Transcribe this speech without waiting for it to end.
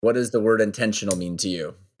What does the word intentional mean to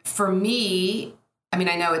you? For me, I mean,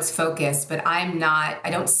 I know it's focused, but I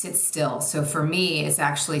don't sit still. So for me, it's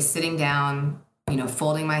actually sitting down,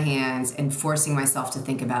 folding my hands and forcing myself to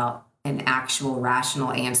think about an actual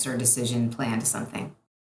rational answer, decision, plan to something.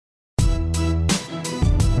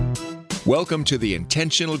 Welcome to the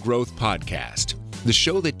Intentional Growth Podcast, the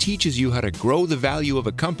show that teaches you how to grow the value of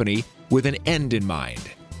a company with an end in mind.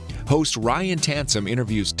 Host Ryan Tansom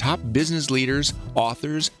interviews top business leaders,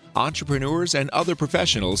 authors, entrepreneurs, and other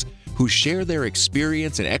professionals who share their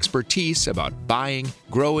experience and expertise about buying,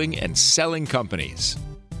 growing, and selling companies.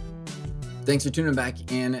 Thanks for tuning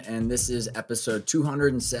back in, and this is episode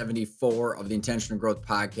 274 of the Intentional Growth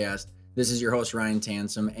Podcast. This is your host, Ryan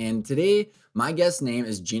Tansom, and today my guest name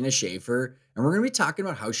is Gina Schaefer, and we're going to be talking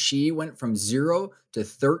about how she went from 0 to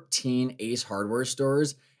 13 Ace Hardware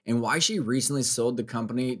stores and why she recently sold the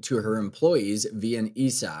company to her employees via an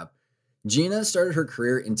ESOP. Gina started her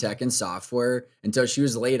career in tech and software until she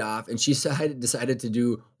was laid off, and she decided to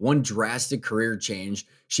do one drastic career change.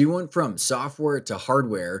 She went from software to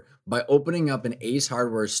hardware by opening up an Ace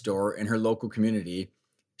Hardware store in her local community.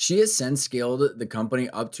 She has since scaled the company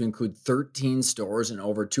up to include 13 stores and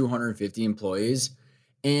over 250 employees.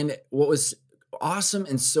 And what was awesome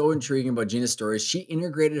and so intriguing about Gina's story is she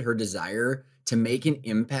integrated her desire to make an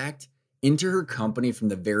impact into her company from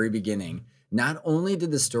the very beginning. Not only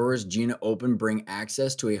did the stores Gina opened bring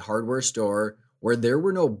access to a hardware store where there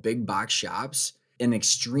were no big box shops, an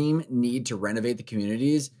extreme need to renovate the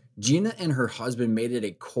communities, Gina and her husband made it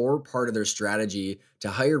a core part of their strategy to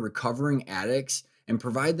hire recovering addicts and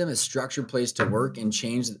provide them a structured place to work and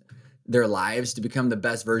change their lives to become the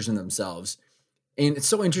best version of themselves. And it's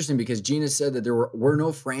so interesting because Gina said that there were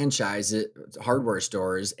no franchise hardware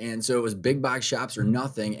stores. And so it was big box shops or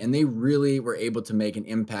nothing. And they really were able to make an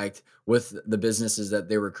impact with the businesses that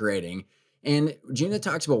they were creating. And Gina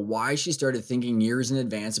talks about why she started thinking years in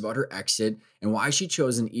advance about her exit and why she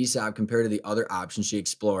chose an ESOP compared to the other options she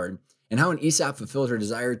explored, and how an ESOP fulfilled her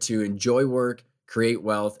desire to enjoy work, create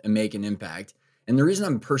wealth, and make an impact. And the reason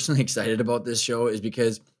I'm personally excited about this show is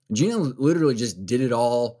because Gina literally just did it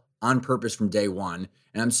all on purpose from day one.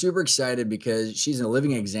 And I'm super excited because she's a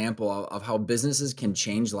living example of how businesses can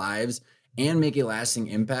change lives and make a lasting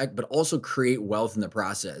impact, but also create wealth in the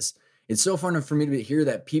process. It's so fun for me to hear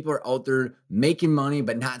that people are out there making money,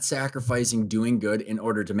 but not sacrificing doing good in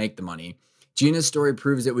order to make the money. Gina's story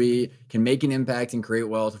proves that we can make an impact and create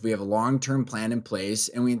wealth if we have a long-term plan in place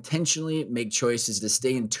and we intentionally make choices to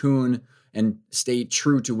stay in tune and stay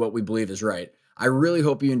true to what we believe is right. I really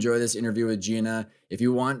hope you enjoy this interview with Gina. If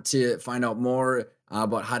you want to find out more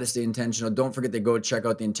about how to stay intentional, don't forget to go check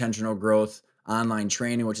out the Intentional Growth online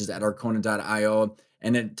training, which is at arcona.io.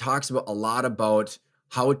 And it talks about a lot about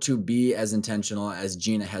how to be as intentional as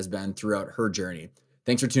Gina has been throughout her journey.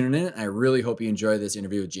 Thanks for tuning in. I really hope you enjoy this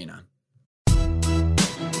interview with Gina.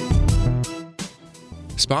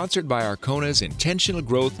 Sponsored by Arcona's Intentional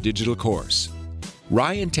Growth digital course.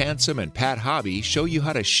 Ryan Tansom and Pat Hobby show you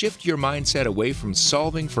how to shift your mindset away from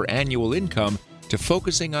solving for annual income to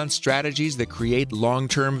focusing on strategies that create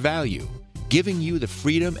long-term value, giving you the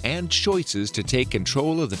freedom and choices to take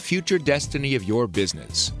control of the future destiny of your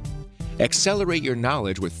business. Accelerate your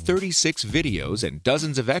knowledge with 36 videos and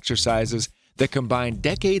dozens of exercises that combine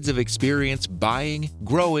decades of experience buying,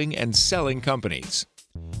 growing, and selling companies.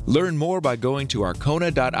 Learn more by going to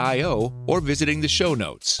arcona.io or visiting the show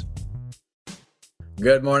notes.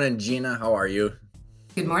 Good morning, Gina. How are you?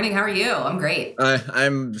 Good morning. How are you? I'm great.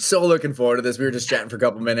 I'm so looking forward to this. We were just chatting for a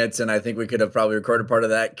couple minutes, and I think we could have probably recorded part of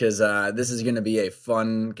that because this is going to be a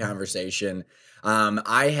fun conversation.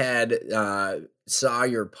 I had saw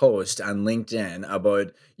your post on LinkedIn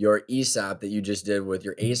about your ESOP that you just did with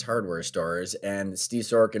your Ace Hardware stores, and Steve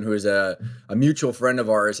Sorkin, who is a mutual friend of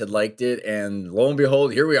ours, had liked it, and lo and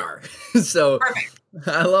behold, here we are. So Perfect.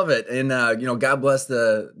 I love it, and God bless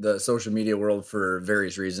the social media world for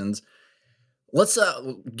various reasons. Let's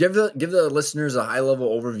give the listeners a high level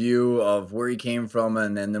overview of where you came from,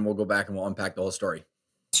 and then we'll go back and we'll unpack the whole story.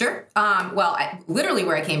 Sure. Well, literally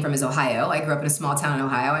where I came from is Ohio. I grew up in a small town in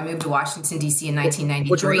Ohio. I moved to Washington, D.C. in 1993.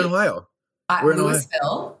 Which one in Ohio?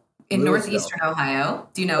 Louisville, in northeastern Ohio.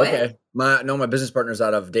 Do you know it? My business partner's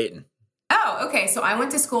out of Dayton. Oh, okay. So I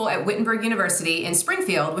went to school at Wittenberg University in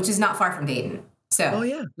Springfield, which is not far from Dayton. So, oh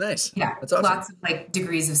yeah, nice. Yeah, that's awesome. Lots of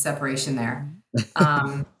degrees of separation there.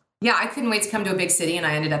 Yeah, I couldn't wait to come to a big city, and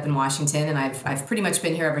I ended up in Washington, and I've pretty much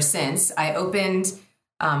been here ever since. I opened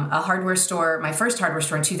a hardware store, my first hardware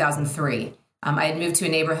store in 2003. I had moved to a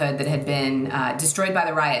neighborhood that had been destroyed by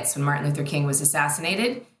the riots when Martin Luther King was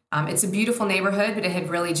assassinated. It's a beautiful neighborhood, but it had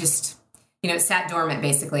really just it sat dormant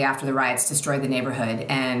basically after the riots destroyed the neighborhood.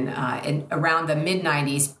 And around the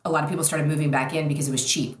mid-90s, a lot of people started moving back in because it was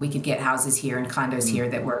cheap. We could get houses here and condos here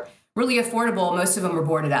that were really affordable. Most of them were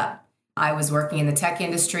boarded up. I was working in the tech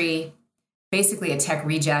industry, basically a tech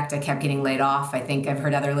reject. I kept getting laid off. I think I've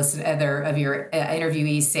heard other of your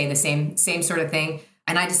interviewees say the same sort of thing.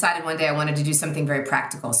 And I decided one day I wanted to do something very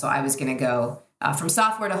practical. So I was going to go from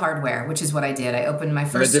software to hardware, which is what I did. I opened my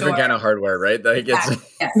first different store. Kind of hardware, right? Like it's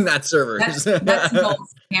yes. not servers. That's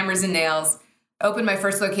bolts, hammers and nails. Opened my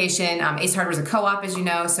first location. Ace Hardware is a co-op, as you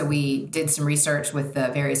know. So we did some research with the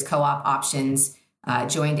various co-op options,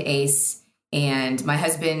 joined Ace. And my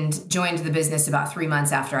husband joined the business about 3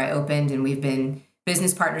 months after I opened, and we've been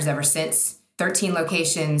business partners ever since. 13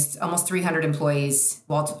 locations, almost 300 employees,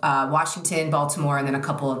 Washington, Baltimore, and then a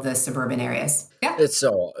couple of the suburban areas. Yeah. It's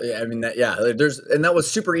so, I mean, that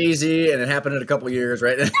was super easy, and it happened in a couple of years,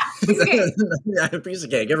 right? Piece of cake. Yeah, piece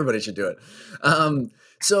of cake. Everybody should do it.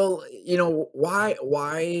 So,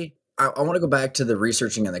 why? I want to go back to the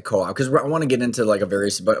researching and the co-op, because I want to get into like a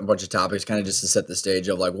bunch of topics, kind of just to set the stage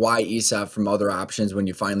of like why ESOP from other options when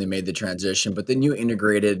you finally made the transition. But then you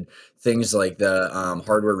integrated things like the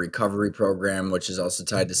hardware recovery program, which is also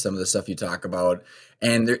tied to some of the stuff you talk about.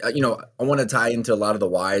 And there, I want to tie into a lot of the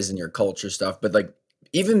whys and your culture stuff. But like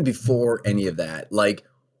even before any of that, like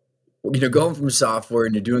going from software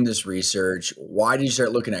and you're doing this research, why did you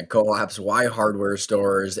start looking at co-ops? Why hardware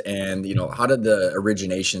stores? And, how did the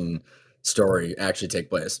origination story actually take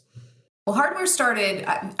place? Well, hardware started,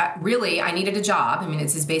 I needed a job. I mean,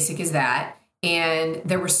 it's as basic as that. And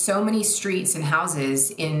there were so many streets and houses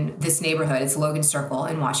in this neighborhood, it's Logan Circle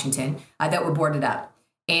in Washington, that were boarded up.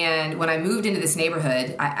 And when I moved into this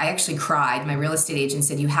neighborhood, I actually cried. My real estate agent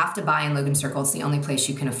said, you have to buy in Logan Circle. It's the only place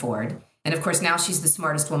you can afford. And of course, now she's the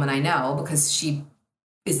smartest woman I know because she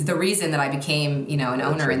is the reason that I became, an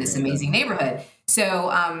owner in this amazing neighborhood. So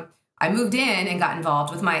I moved in and got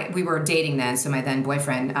involved with we were dating then, so my then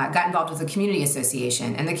boyfriend got involved with the community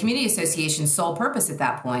association. And the community association's sole purpose at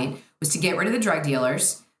that point was to get rid of the drug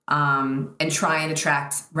dealers and try and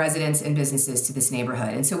attract residents and businesses to this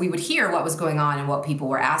neighborhood. And so we would hear what was going on and what people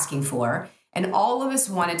were asking for. And all of us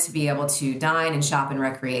wanted to be able to dine and shop and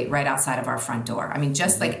recreate right outside of our front door. I mean,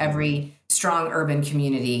 just like every strong urban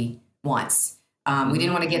community wants. We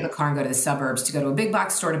didn't want to get in the car and go to the suburbs to go to a big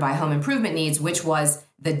box store to buy home improvement needs, which was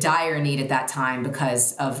the dire need at that time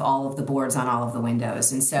because of all of the boards on all of the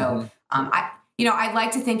windows. And so I'd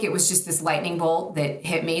like to think it was just this lightning bolt that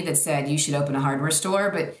hit me that said, you should open a hardware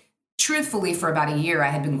store. But truthfully, for about a year, I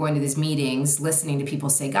had been going to these meetings, listening to people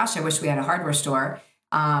say, gosh, I wish we had a hardware store.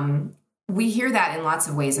 We hear that in lots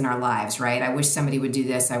of ways in our lives, right? I wish somebody would do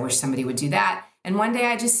this. I wish somebody would do that. And one day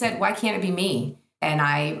I just said, why can't it be me? And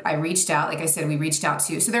I reached out, like I said, we reached out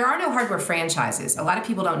to, so there are no hardware franchises. A lot of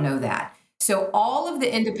people don't know that. So all of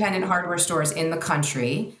the independent hardware stores in the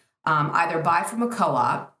country either buy from a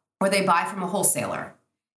co-op or they buy from a wholesaler.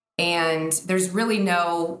 And there's really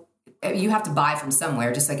you have to buy from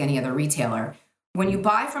somewhere, just like any other retailer. When you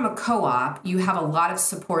buy from a co-op, you have a lot of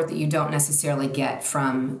support that you don't necessarily get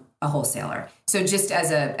from a wholesaler. So just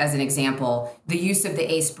as an example, the use of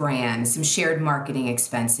the Ace brand, some shared marketing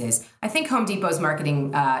expenses. I think Home Depot's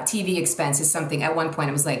marketing TV expense is something, at one point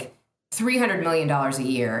it was like $300 million a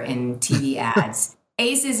year in TV ads.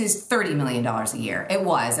 Ace's is $30 million a year. It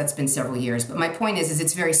was, that's been several years. But my point is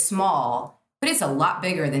it's very small, but it's a lot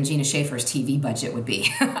bigger than Gina Schaefer's TV budget would be.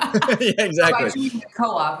 Yeah, exactly. So by choosing the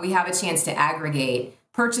co-op, we have a chance to aggregate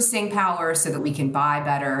purchasing power so that we can buy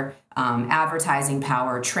better, advertising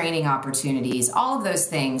power, training opportunities, all of those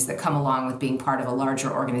things that come along with being part of a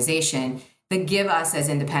larger organization that give us as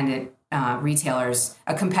independent retailers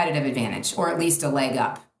a competitive advantage, or at least a leg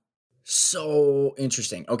up. So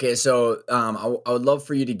interesting. Okay, so I would love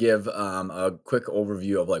for you to give a quick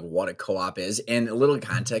overview of like what a co-op is, and a little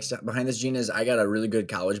context behind this. Gina, is I got a really good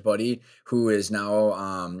college buddy who is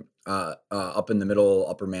now up in the middle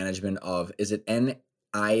upper management of, is it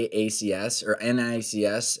NIACS or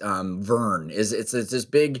NICS? Vern it's this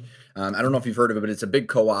big. I don't know if you've heard of it, but it's a big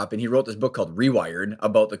co-op, and he wrote this book called Rewired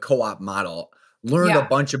about the co-op model. Learned a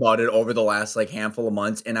bunch about it over the last like handful of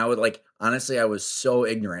months. And I would honestly, I was so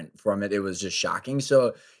ignorant from it. It was just shocking.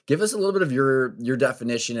 So give us a little bit of your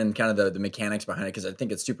definition and kind of the mechanics behind it, because I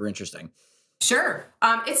think it's super interesting. Sure.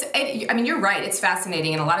 You're right. It's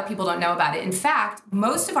fascinating. And a lot of people don't know about it. In fact,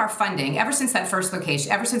 most of our funding, ever since that first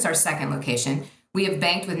location, ever since our second location, we have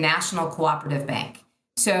banked with National Cooperative Bank.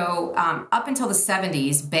 So up until the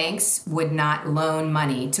 70s, banks would not loan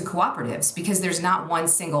money to cooperatives because there's not one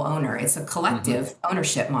single owner. It's a collective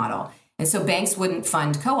ownership model. And so banks wouldn't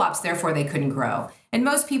fund co-ops, therefore they couldn't grow. And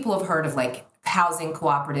most people have heard of like housing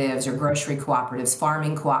cooperatives or grocery cooperatives,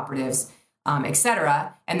 farming cooperatives, et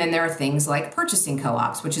cetera. And then there are things like purchasing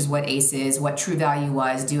co-ops, which is what ACE is, what True Value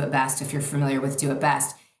was, Do It Best, if you're familiar with Do It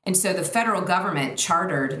Best. And so the federal government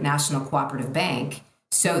chartered National Cooperative Bank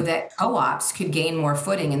so that co-ops could gain more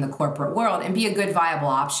footing in the corporate world and be a good viable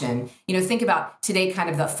option. You know, think about today, kind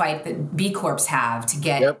of the fight that B Corps have to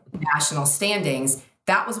get national standings.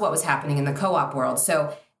 That was what was happening in the co-op world.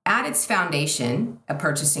 So at its foundation, a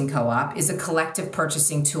purchasing co-op is a collective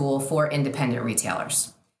purchasing tool for independent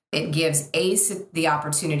retailers. It gives ACE the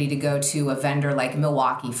opportunity to go to a vendor like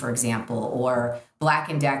Milwaukee, for example, or Black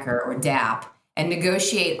 & Decker or DAP, and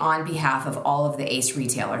negotiate on behalf of all of the ACE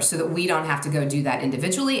retailers so that we don't have to go do that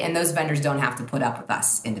individually, and those vendors don't have to put up with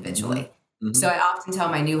us individually. Mm-hmm. So I often tell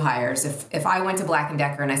my new hires, if I went to Black &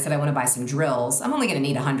 Decker and I said I want to buy some drills, I'm only going to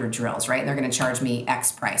need 100 drills, right? And they're going to charge me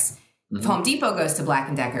X price. Mm-hmm. If Home Depot goes to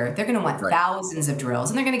Black & Decker, they're going to want thousands of drills,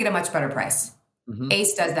 and they're going to get a much better price. Mm-hmm.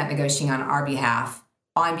 ACE does that negotiating on our behalf,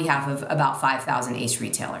 on behalf of about 5,000 ACE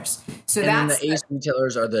retailers. So the ACE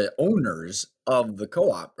retailers are the owners of the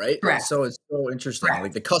co-op, right? Correct. So it's so interesting. Correct.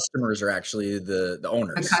 Like the customers are actually the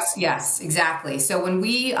owners. Yes, exactly. So when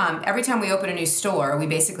we, every time we open a new store, we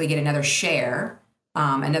basically get another share,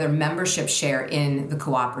 another membership share in the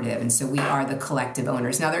cooperative. And so we are the collective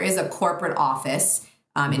owners. Now there is a corporate office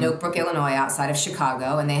in Oak Brook, Illinois, outside of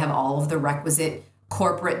Chicago, and they have all of the requisite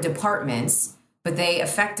corporate departments, but they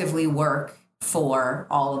effectively work for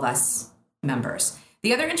all of us members.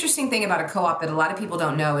 The other interesting thing about a co-op that a lot of people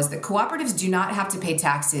don't know is that cooperatives do not have to pay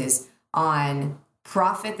taxes on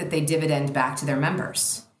profit that they dividend back to their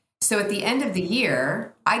members. So at the end of the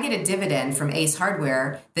year, I get a dividend from Ace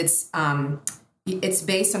Hardware that's it's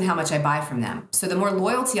based on how much I buy from them. So the more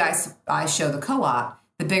loyalty I show the co-op,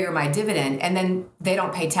 the bigger my dividend, and then they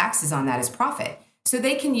don't pay taxes on that as profit. So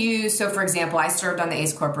they can use, so for example, I served on the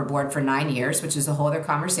Ace corporate board for 9 years, which is a whole other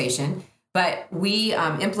conversation. But we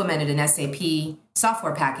implemented an SAP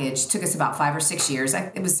software package. Took us about 5 or 6 years.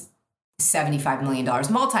 It was $75 million,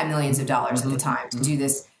 multi-millions of dollars at the time to do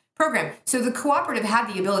this program. So the cooperative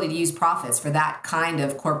had the ability to use profits for that kind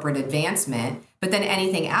of corporate advancement. But then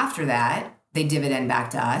anything after that, they dividend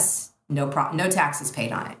back to us. No taxes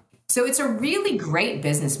paid on it. So it's a really great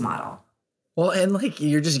business model. Well, and like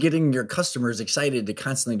you're just getting your customers excited to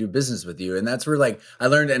constantly do business with you. And that's where like I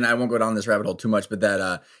learned, and I won't go down this rabbit hole too much, but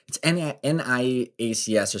that it's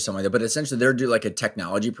NIACS or something like that. But essentially they're like a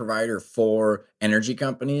technology provider for energy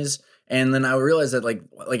companies. And then I realized that like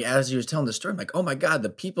as you was telling the story, I'm like, oh my God, the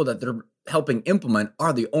people that they're helping implement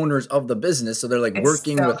are the owners of the business. So they're like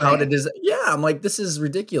working with how to design. Yeah, I'm like, this is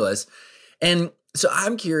ridiculous. And so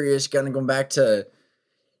I'm curious, kind of going back to,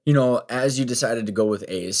 you know, as you decided to go with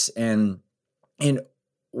ACE and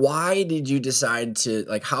why did you decide to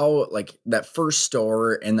like how like that first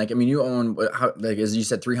store and like I mean you own how like as you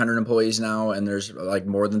said 300 employees now and there's like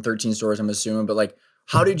more than 13 stores I'm assuming, but like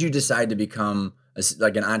how did you decide to become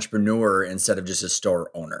like an entrepreneur instead of just a store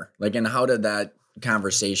owner? Like, and how did that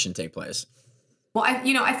conversation take place? Well,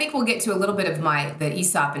 I think we'll get to a little bit of the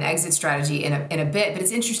ESOP and exit strategy in a bit, but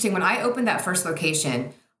it's interesting. When I opened that first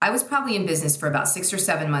location, I was probably in business for about 6 or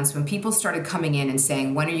 7 months when people started coming in and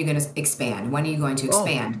saying, when are you going to expand? When are you going to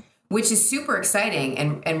expand? Which is super exciting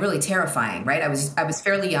and really terrifying, right? I was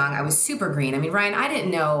fairly young. I was super green. I mean, Ryan, I didn't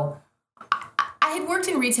know. I had worked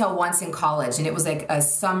in retail once in college, and it was like a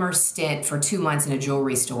summer stint for 2 months in a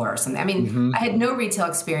jewelry store or something. I mean, I had no retail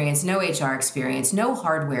experience, no HR experience, no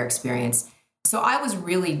hardware experience. So I was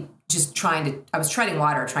really just I was treading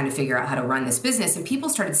water, trying to figure out how to run this business. And people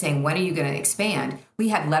started saying, when are you going to expand? We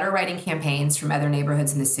had letter writing campaigns from other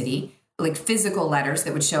neighborhoods in the city, like physical letters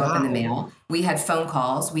that would show up in the mail. We had phone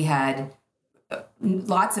calls. We had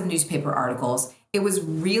lots of newspaper articles. It was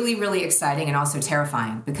really, really exciting and also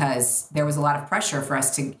terrifying because there was a lot of pressure for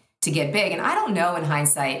us to get big. And I don't know in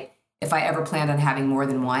hindsight if I ever planned on having more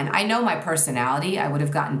than one. I know my personality, I would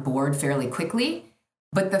have gotten bored fairly quickly.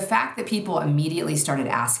 But the fact that people immediately started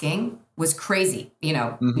asking was crazy, you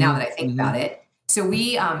know, now that I think about it. So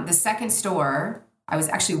we, the second store, I was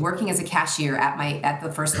actually working as a cashier at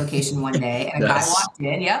the first location one day, and a guy walked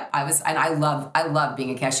in. Yep, I love being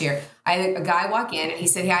a cashier. I had a guy walk in, and he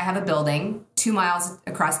said, "Hey, I have a building 2 miles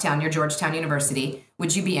across town near Georgetown University.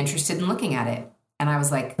 Would you be interested in looking at it?" And I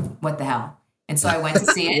was like, "What the hell?" And so I went to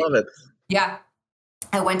see it. Love it. Yeah,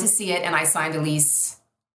 I went to see it, and I signed a lease.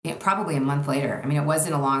 Probably a month later. I mean, it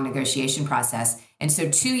wasn't a long negotiation process. And so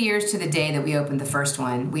 2 years to the day that we opened the first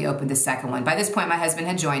one, we opened the second one. By this point, my husband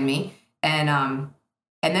had joined me. And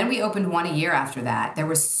then we opened one a year after that. There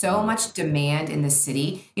was so much demand in the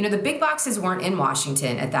city. You know, the big boxes weren't in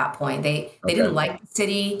Washington at that point. They didn't like the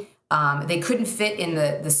city. They couldn't fit in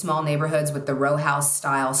the small neighborhoods with the row house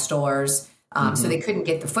style stores. So they couldn't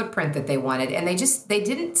get the footprint that they wanted. And they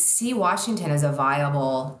didn't see Washington as a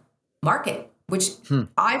viable market, which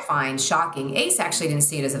I find shocking. Ace actually didn't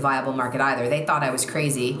see it as a viable market either. They thought I was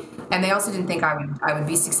crazy. And they also didn't think I would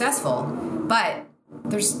be successful. But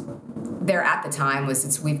there at the time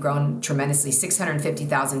we've grown tremendously,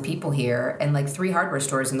 650,000 people here and like 3 hardware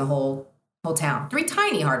stores in the whole town. 3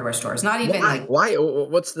 tiny hardware stores, not even why?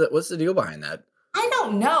 What's the deal behind that? I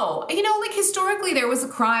don't know. Like historically there was a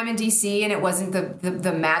crime in DC and it wasn't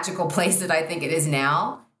the magical place that I think it is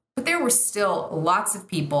now. But there were still lots of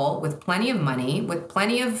people with plenty of money, with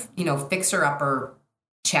plenty of, fixer-upper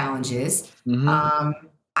challenges.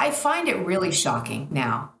 I find it really shocking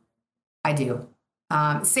now. I do.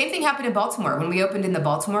 Same thing happened in Baltimore. When we opened in the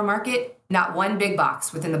Baltimore market, not one big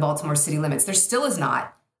box within the Baltimore city limits. There still is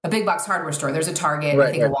not a big box hardware store. There's a Target,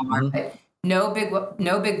 I think a Walmart, but no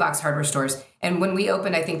big box hardware stores. And when we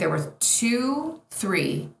opened, I think there were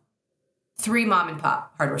 3 mom and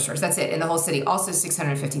pop hardware stores. That's it in the whole city. Also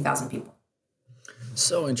 650,000 people.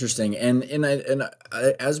 So interesting. And I,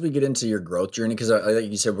 as we get into your growth journey, because like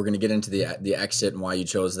you said, we're going to get into the exit and why you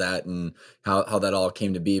chose that and how that all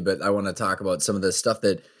came to be. But I want to talk about some of the stuff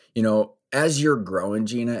that, as you're growing,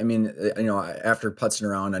 Gina. I mean, after putzing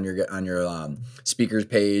around on your speakers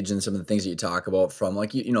page and some of the things that you talk about from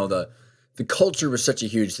like, the culture was such a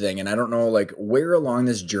huge thing. And I don't know, like, where along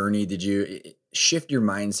this journey did you shift your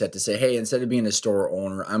mindset to say, hey, instead of being a store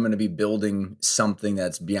owner, I'm going to be building something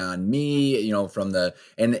that's beyond me,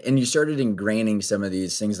 and you started ingraining some of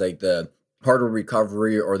these things like the hardware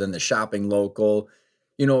recovery or then the shopping local.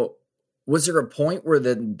 Was there a point where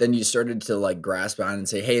then you started to like grasp on and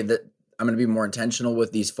say, hey, that I'm going to be more intentional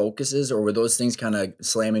with these focuses, or were those things kind of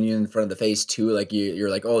slamming you in front of the face too? Like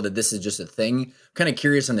you're like, oh, that this is just a thing. Kind of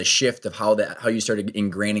curious on the shift of how you started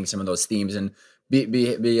ingraining some of those themes, and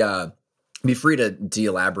be free to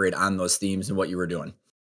elaborate on those themes and what you were doing.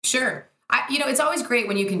 Sure. It's always great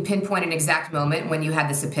when you can pinpoint an exact moment when you had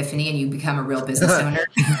this epiphany and you become a real business owner.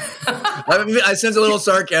 I sense a little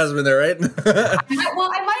sarcasm in there, right? I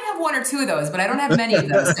might have 1 or 2 of those, but I don't have many of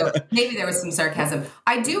those. So maybe there was some sarcasm.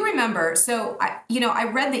 I do remember. So, I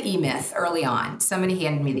read the E-Myth early on. Somebody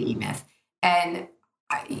handed me the E-Myth. And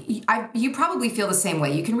you probably feel the same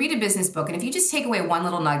way. You can read a business book, and if you just take away one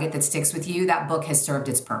little nugget that sticks with you, that book has served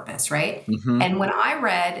its purpose, right? And when I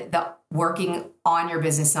read the working on your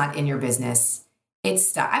business, not in your business, it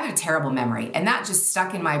stuck. I have a terrible memory, and that just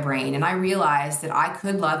stuck in my brain. And I realized that I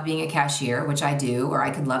could love being a cashier, which I do, or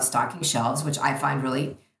I could love stocking shelves, which I find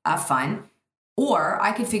really fun, or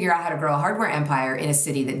I could figure out how to grow a hardware empire in a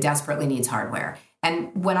city that desperately needs hardware.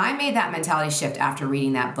 And when I made that mentality shift after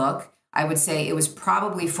reading that book, I would say it was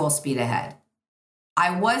probably full speed ahead.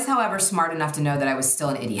 I was, however, smart enough to know that I was still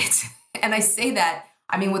an idiot. And I say that,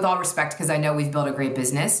 with all respect, because I know we've built a great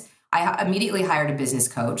business. I immediately hired a business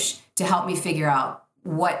coach to help me figure out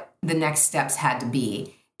what the next steps had to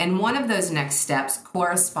be. And one of those next steps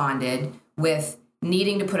corresponded with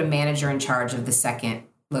needing to put a manager in charge of the second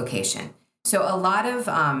location. So a lot of,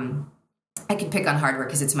 I can pick on hardware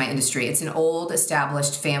because it's my industry. It's an old,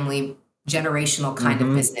 established family, generational kind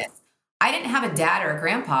of business. I didn't have a dad or a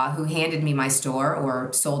grandpa who handed me my store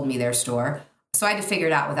or sold me their store. So I had to figure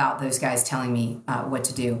it out without those guys telling me what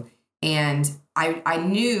to do. And I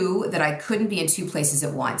knew that I couldn't be in 2 places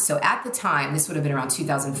at once. So at the time, this would have been around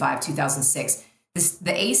 2005, 2006,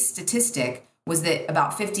 the ACE statistic was that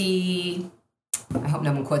about 50, I hope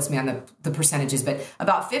no one quotes me on the percentages, but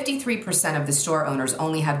about 53% of the store owners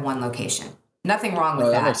only had 1 location. Nothing wrong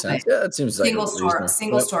with that. That makes sense. Yeah, that seems like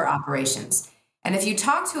single store operations. And if you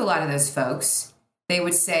talk to a lot of those folks, they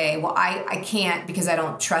would say, well, I can't because I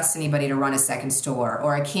don't trust anybody to run a second store,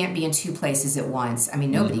 or I can't be in 2 places at once.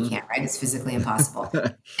 Nobody can, right? It's physically impossible.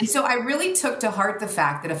 And so I really took to heart the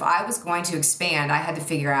fact that if I was going to expand, I had to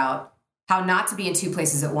figure out how not to be in 2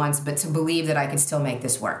 places at once, but to believe that I could still make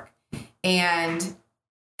this work. And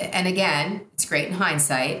again, it's great in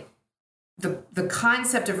hindsight. The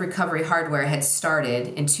concept of recovery hardware had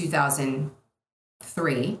started in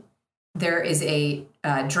 2003. There is a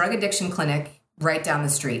drug addiction clinic right down the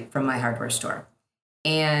street from my hardware store.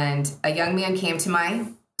 And a young man came to my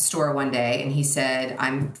store one day and he said,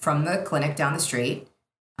 I'm from the clinic down the street.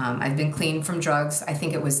 I've been clean from drugs. I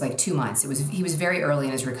think it was like 2 months. He was very early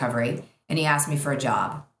in his recovery, and he asked me for a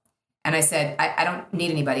job. And I said, I don't need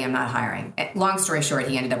anybody. I'm not hiring. Long story short,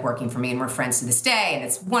 he ended up working for me, and we're friends to this day, and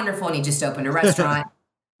it's wonderful. And he just opened a restaurant.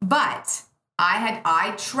 But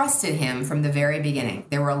I trusted him from the very beginning.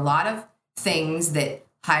 There were a lot of things that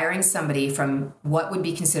hiring somebody from what would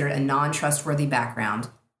be considered a non-trustworthy background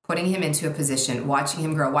putting him into a position, watching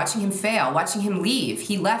him grow, watching him fail, watching him leave.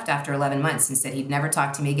 He left after 11 months and said he'd never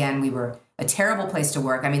talk to me again. We were a terrible place to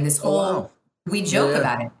work. I mean, this whole, we joke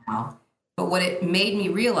about it now, but what it made me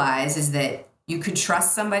realize is that you could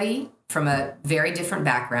trust somebody from a very different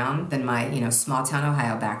background than my, small town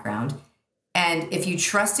Ohio background. And if you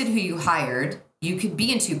trusted who you hired, you could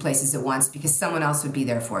be in two places at once because someone else would be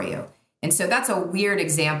there for you. And so that's a weird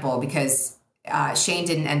example because Shane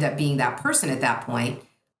didn't end up being that person at that point.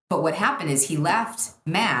 But what happened is he left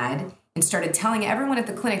mad and started telling everyone at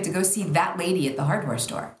the clinic to go see that lady at the hardware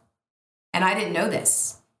store. And I didn't know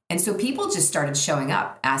this. And so people just started showing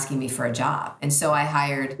up asking me for a job. And so I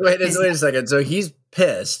hired. Wait a second. So he's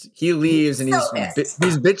pissed. He leaves and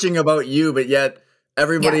he's bitching about you, but yet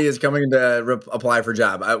everybody is coming to apply for a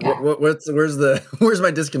job. Where's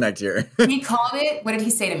my disconnect here? He called it. What did he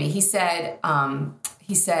say to me? He said,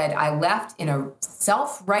 I left in a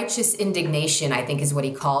self-righteous indignation, I think is what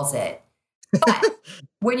he calls it. But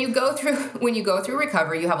when you go through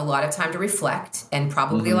recovery, you have a lot of time to reflect and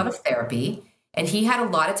probably a lot of therapy. And he had a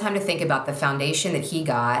lot of time to think about the foundation that he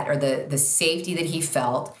got or the safety that he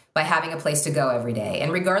felt by having a place to go every day.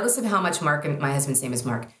 And regardless of how much Mark, and my husband's name is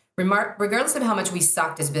Mark, regardless of how much we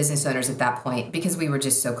sucked as business owners at that point, because we were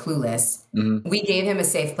just so clueless, we gave him a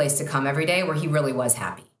safe place to come every day where he really was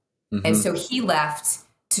happy. And so he left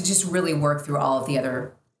to just really work through all of the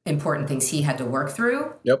other important things he had to work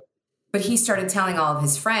through. Yep. But he started telling all of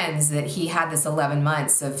his friends that he had this 11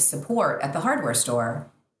 months of support at the hardware store.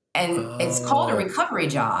 And it's called a recovery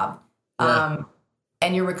job. Yeah.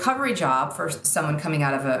 And your recovery job for someone coming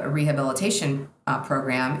out of a rehabilitation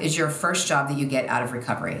program is your first job that you get out of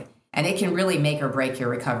recovery. And it can really make or break your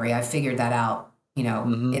recovery. I've figured that out,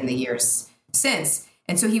 in the years since.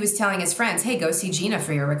 And so he was telling his friends, hey, go see Gina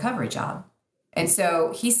for your recovery job. And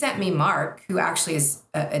so he sent me Mark, who actually is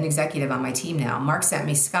an executive on my team now. Mark sent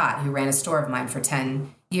me Scott, who ran a store of mine for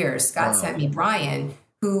 10 years. Scott sent me Brian,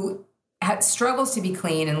 who struggles to be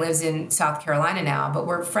clean and lives in South Carolina now, but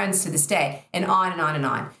we're friends to this day, and on and on and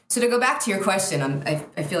on. So to go back to your question,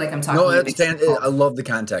 I feel like I'm talking. No, I love the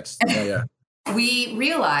context. Yeah. We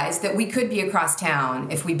realized that we could be across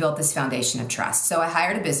town if we built this foundation of trust. So I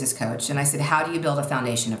hired a business coach and I said, how do you build a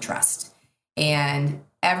foundation of trust? And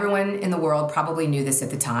everyone in the world probably knew this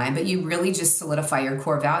at the time, but you really just solidify your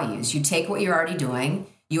core values. You take what you're already doing,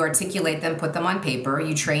 you articulate them, put them on paper,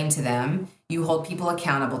 you train to them, you hold people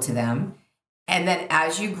accountable to them. And then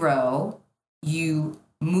as you grow, you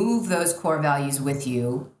move those core values with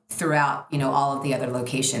you throughout, all of the other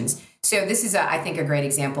locations. So this is, I think, a great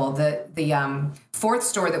example. The fourth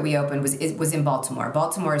store that we opened was in Baltimore.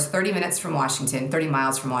 Baltimore is 30 miles from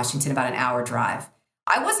Washington, about an hour drive.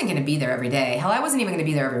 I wasn't going to be there every day. Hell, I wasn't even going to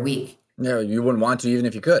be there every week. No, you wouldn't want to even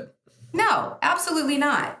if you could. No, absolutely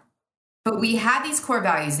not. But we had these core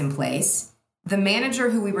values in place. The manager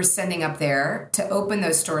who we were sending up there to open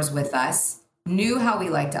those stores with us knew how we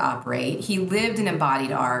like to operate. He lived and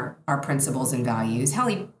embodied our principles and values. Hell,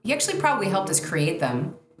 he actually probably helped us create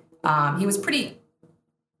them. He was pretty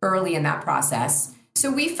early in that process.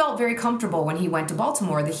 So we felt very comfortable when he went to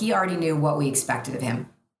Baltimore that he already knew what we expected of him.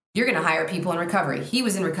 You're going to hire people in recovery. He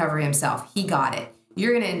was in recovery himself. He got it.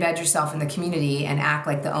 You're going to embed yourself in the community and act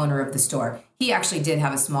like the owner of the store. He actually did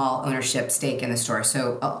have a small ownership stake in the store.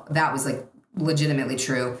 So that was like legitimately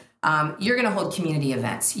true. You're going to hold community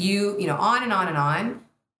events. On and on and on.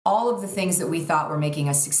 All of the things that we thought were making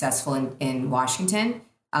us successful in Washington,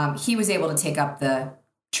 he was able to take up the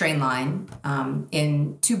train line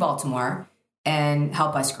to Baltimore and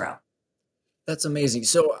help us grow. That's amazing.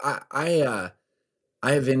 So I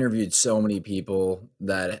have interviewed so many people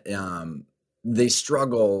that they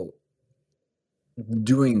struggle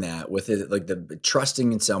doing that with it, like the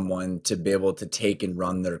trusting in someone to be able to take and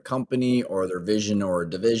run their company or their vision or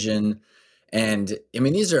division. And I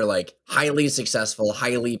mean, these are like highly successful,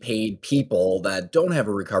 highly paid people that don't have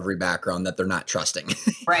a recovery background that they're not trusting.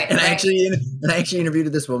 Right. And I actually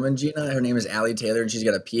interviewed this woman, Gina. Her name is Allie Taylor, and she's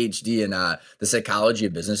got a PhD in the psychology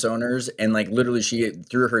of business owners. And like literally,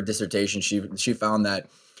 through her dissertation, she found that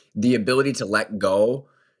the ability to let go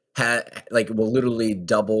will literally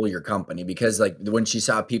double your company, because like when she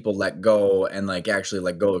saw people let go and like actually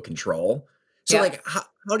let go of control. So like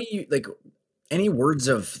how do you like? Any words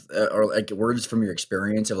words from your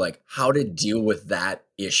experience of like how to deal with that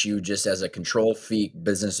issue just as a control freak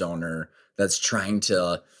business owner that's trying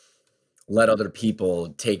to let other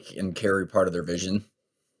people take and carry part of their vision?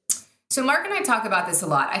 So Mark and I talk about this a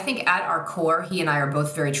lot. I think at our core, he and I are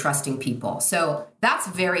both very trusting people. So that's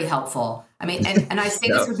very helpful. I mean, and I say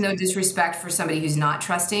this with no disrespect for somebody who's not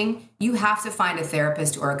trusting. You have to find a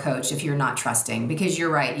therapist or a coach if you're not trusting, because you're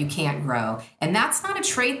right, you can't grow. And that's not a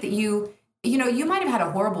trait that you might have had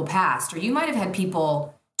a horrible past, or you might have had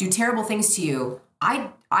people do terrible things to you. I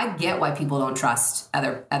get why people don't trust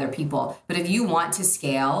other people. But if you want to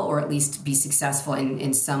scale or at least be successful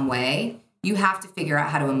in some way, you have to figure out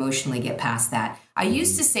how to emotionally get past that. I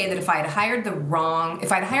used to say that if I'd hired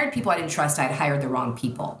people I didn't trust, I'd hired the wrong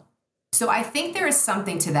people. So I think there is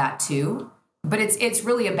something to that too, but it's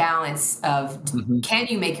really a balance of can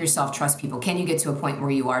you make yourself trust people? Can you get to a point where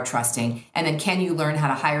you are trusting? And then can you learn how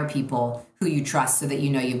to hire people who you trust so that you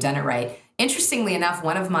know you've done it right? Interestingly enough,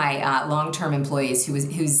 one of my long-term employees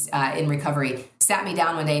who's in recovery sat me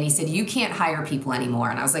down one day and he said, "You can't hire people anymore."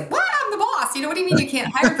 And I was like, "What? I'm the boss. What do you mean you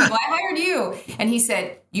can't hire people? I hired you." And he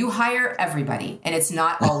said, "You hire everybody, and it's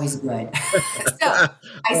not always good." So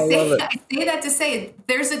I say that to say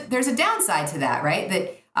there's a downside to that, right?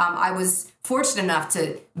 That I was fortunate enough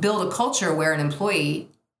to build a culture where an employee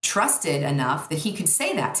trusted enough that he could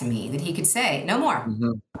say that to me, that he could say, "No more."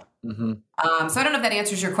 So I don't know if that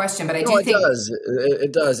answers your question, but I do think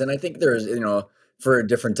it does. And I think there's, for a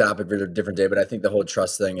different topic for a different day, but I think the whole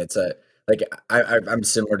trust thing, it's I'm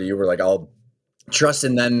similar to you, where like I'll trust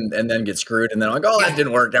and then get screwed. And then I'm like, oh, that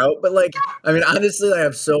didn't work out. But like, I mean, honestly,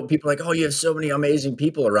 people like, oh, you have so many amazing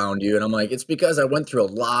people around you. And I'm like, it's because I went through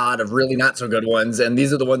a lot of really not so good ones. And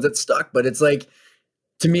these are the ones that stuck. But it's like,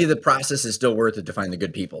 to me, the process is still worth it to find the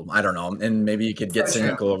good people. I don't know. And maybe you could get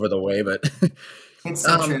cynical over the way, but it's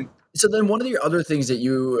so true. So then one of the other things that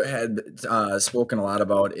you had spoken a lot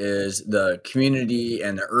about is the community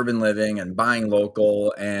and the urban living and buying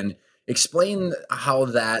local, and explain how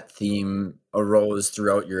that theme arose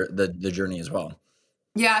throughout the journey as well.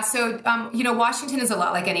 Yeah. So, Washington is a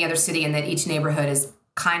lot like any other city in that each neighborhood is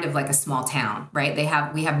kind of like a small town, right?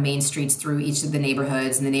 We have main streets through each of the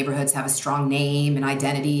neighborhoods, and the neighborhoods have a strong name and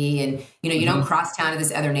identity. And, you don't cross town to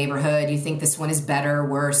this other neighborhood. You think this one is better,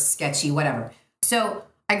 worse, sketchy, whatever. So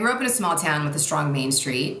I grew up in a small town with a strong main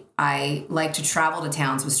street. I like to travel to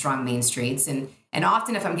towns with strong main streets. And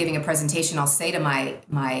often if I'm giving a presentation, I'll say to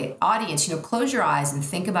my audience, close your eyes and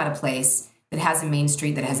think about a place that has a main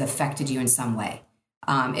street that has affected you in some way.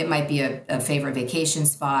 It might be a favorite vacation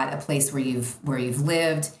spot, a place where you've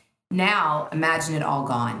lived. Now imagine it all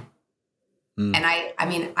gone. And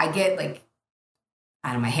I get like,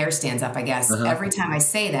 I don't know, my hair stands up, I guess. Every time I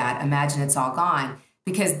say that, imagine it's all gone.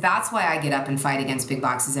 Because that's why I get up and fight against big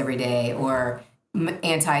boxes every day, or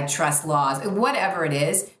antitrust laws, whatever it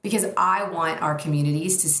is, because I want our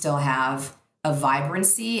communities to still have a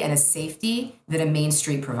vibrancy and a safety that a main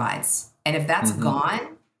street provides. And if that's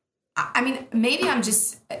gone, I mean, maybe I'm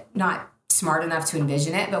just not smart enough to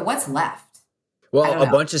envision it, but what's left? Well, a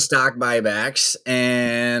bunch of stock buybacks,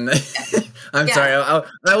 and I'm sorry,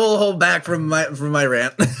 I will hold back from my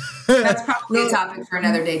rant. That's probably a topic for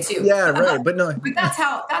another day too. Yeah, right. But no, but that's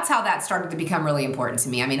how that started to become really important to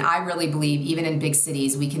me. I mean, I really believe even in big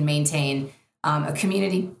cities, we can maintain a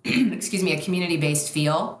community, a community-based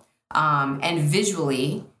feel, and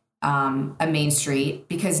visually a main street,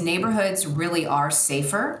 because neighborhoods really are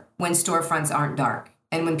safer when storefronts aren't dark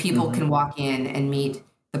and when people can walk in and meet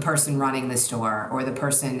the person running the store or the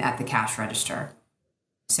person at the cash register.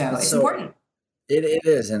 So it's important. It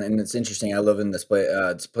is, and it's interesting. I live in this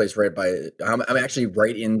place right by. I'm actually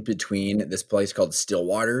right in between this place called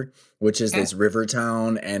Stillwater, which is this river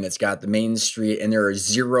town, and it's got the main street, and there are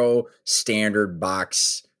 0 standard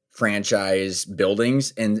box franchise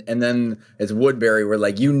buildings, and then it's Woodbury, where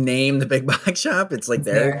like you name the big box shop, it's like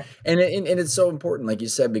there. And it's so important, like you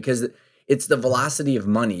said, because it's the velocity of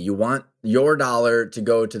money. You want your dollar to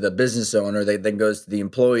go to the business owner that then goes to the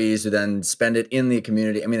employees who then spend it in the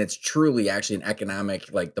community. I mean, it's truly actually an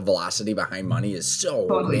economic, like the velocity behind money is so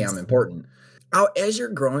damn important. As you're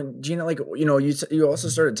growing, Gina, like, you also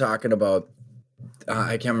started talking about,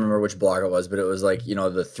 I can't remember which blog it was, but it was like,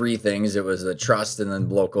 the 3 things. It was the trust, and then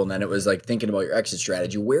local, and then it was like thinking about your exit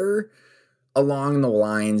strategy. Where along the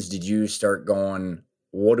lines did you start going,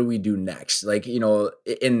 what do we do next? Like,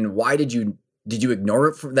 and why did you ignore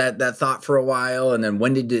it for that thought for a while? And then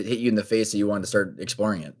when did it hit you in the face that you wanted to start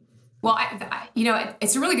exploring it? Well,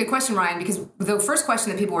 it's a really good question, Ryan, because the first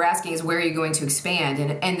question that people were asking is, where are you going to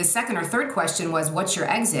expand? And the second or third question was, what's your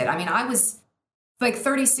exit? I mean, I was like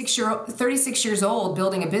 36 years old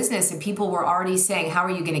building a business, and people were already saying, how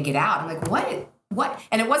are you going to get out? I'm like, what?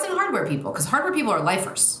 And it wasn't hardware people, because hardware people are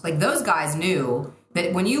lifers. Like, those guys knew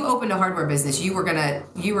that when you opened a hardware business, you were gonna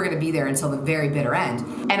be there until the very bitter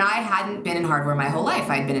end. And I hadn't been in hardware my whole life.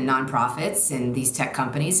 I'd been in nonprofits and these tech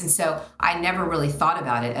companies. And so I never really thought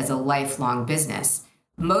about it as a lifelong business.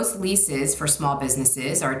 Most leases for small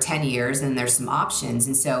businesses are 10 years and there's some options.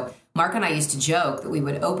 And so Mark and I used to joke that we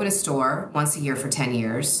would open a store once a year for 10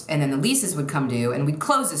 years, and then the leases would come due, and we'd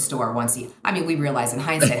close a store once a year. I mean, we realize in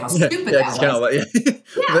hindsight how stupid that was.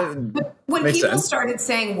 But when people started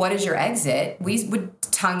saying, what is your exit? We would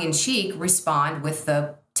tongue-in-cheek respond with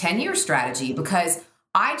the 10-year strategy, because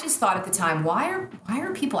I just thought at the time, why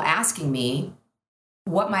are people asking me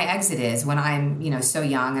what my exit is when I'm, so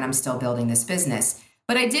young and I'm still building this business?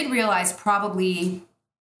 But I did realize probably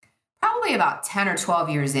about 10 or 12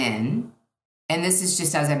 years in, and this is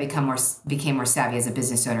just as I became more savvy as a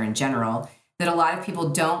business owner in general, that a lot of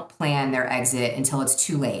people don't plan their exit until it's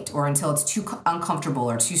too late or until it's too uncomfortable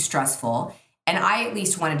or too stressful. And I at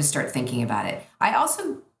least wanted to start thinking about it. I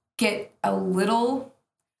also get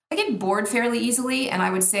bored fairly easily. And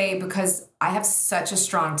I would say because I have such a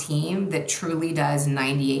strong team that truly does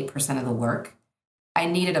 98% of the work, I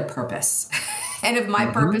needed a purpose. And if my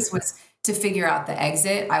purpose was to figure out the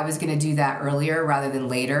exit, I was going to do that earlier rather than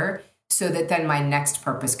later, so that then my next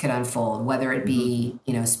purpose could unfold, whether it be,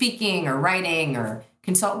 speaking or writing or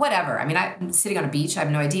consult, whatever. I mean, I'm sitting on a beach. I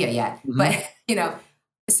have no idea yet, but,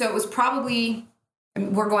 so it was probably,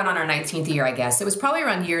 we're going on our 19th year, I guess. It was probably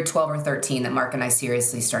around year 12 or 13 that Mark and I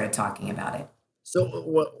seriously started talking about it.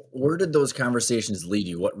 So where did those conversations lead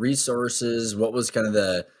you? What resources, what was kind of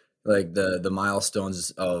the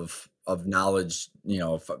milestones of knowledge,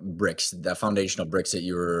 bricks, the foundational bricks that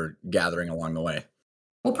you were gathering along the way?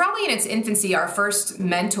 Well, probably in its infancy, our first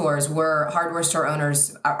mentors were hardware store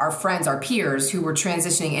owners, our friends, our peers who were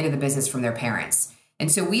transitioning into the business from their parents.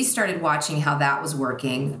 And so we started watching how that was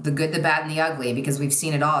working, the good, the bad, and the ugly, because we've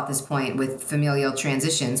seen it all at this point with familial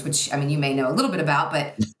transitions, which, you may know a little bit about,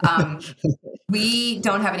 but we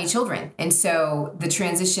don't have any children. And so the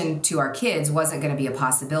transition to our kids wasn't going to be a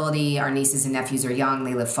possibility. Our nieces and nephews are young.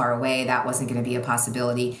 They live far away. That wasn't going to be a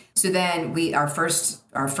possibility. So then our first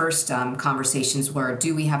conversations were,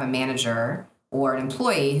 do we have a manager or an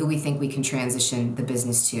employee who we think we can transition the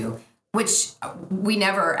business to? Which we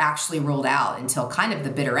never actually ruled out until kind of the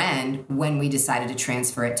bitter end when we decided to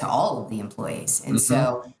transfer it to all of the employees. And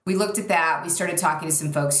so we looked at that. We started talking to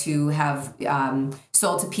some folks who have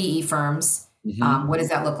sold to PE firms. What does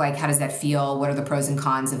that look like? How does that feel? What are the pros and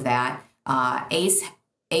cons of that?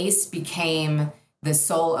 Ace became the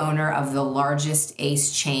sole owner of the largest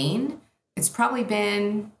Ace chain. It's probably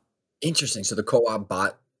been... Interesting. So the co-op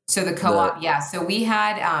bought... So the co-op, yeah. So we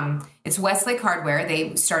had, it's Westlake Hardware.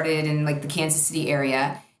 They started in the Kansas City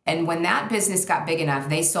area. And when that business got big enough,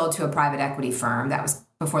 they sold to a private equity firm. That was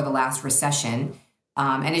before the last recession.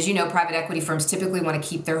 And as you know, private equity firms typically want to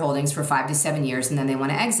keep their holdings for 5 to 7 years, and then they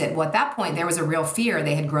want to exit. Well, at that point, there was a real fear.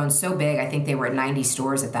 They had grown so big. I think they were at 90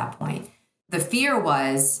 stores at that point. The fear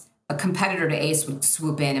was a competitor to Ace would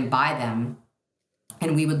swoop in and buy them,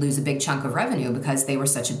 and we would lose a big chunk of revenue because they were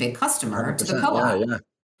such a big customer to the co-op.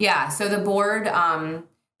 Yeah. So the board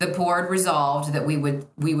resolved that we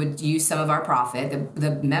would use some of our profit,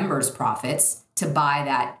 the members' profits, to buy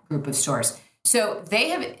that group of stores. So they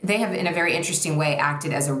have in a very interesting way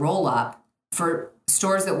acted as a roll-up for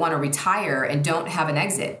stores that want to retire and don't have an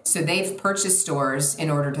exit. So they've purchased stores in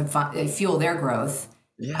order to fuel their growth.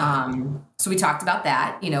 Yeah. So we talked about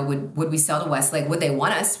that. Would we sell to Westlake? Would they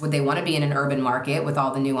want us? Would they want to be in an urban market with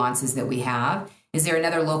all the nuances that we have? Is there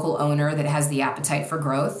another local owner that has the appetite for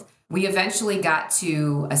growth? We eventually got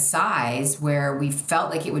to a size where we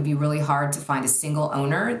felt like it would be really hard to find a single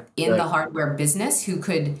owner in the hardware business who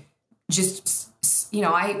could just,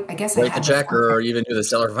 I guess write the check or even do the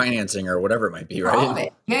seller financing or whatever it might be, right? All of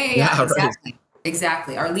it. Yeah, exactly. Right.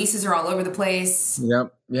 Exactly. Our leases are all over the place.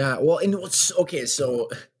 Yep. Yeah. Well, and okay, so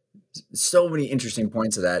many interesting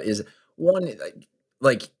points of that is one,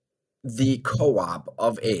 like the co-op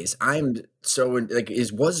of Ace. I'm so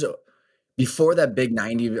was before that big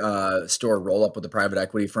 90 store roll up with the private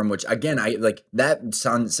equity firm, which again, I that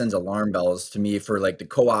sends alarm bells to me for the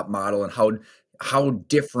co-op model and how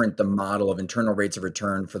different the model of internal rates of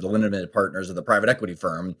return for the limited partners of the private equity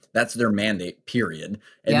firm. That's their mandate, period.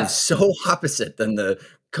 And it's so opposite than the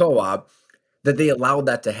co-op that they allowed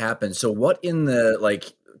that to happen. So what in the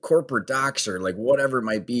corporate docs or whatever it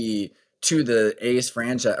might be to the Ace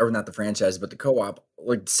franchise, or not the franchise, but the co-op,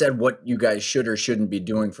 said what you guys should or shouldn't be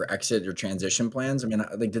doing for exit or transition plans? I mean,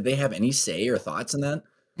 did they have any say or thoughts in that?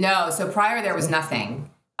 No. So prior there was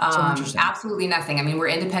nothing. Absolutely nothing. I mean, we're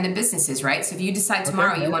independent businesses, right? So if you decide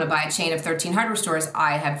tomorrow you want to buy a chain of 13 hardware stores,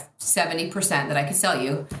 I have 70% that I could sell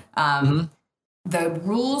you. The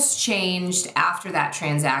rules changed after that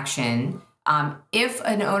transaction. If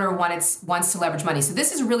an owner wants to leverage money. So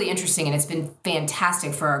this is really interesting, and it's been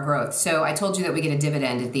fantastic for our growth. So I told you that we get a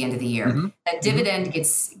dividend at the end of the year. Mm-hmm. That dividend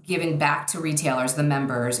gets given back to retailers, the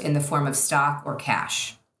members, in the form of stock or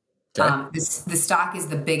cash. Okay. The stock is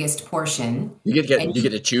the biggest portion. You get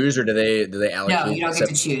to choose, or do they allocate? No, you don't get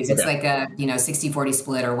to choose. It's like a 60-40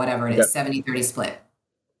 split or whatever it is, 70-30 split.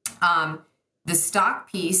 The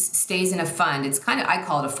stock piece stays in a fund. It's I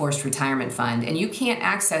call it a forced retirement fund, and you can't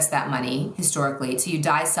access that money historically till you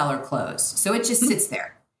die, sell, or close. So it just sits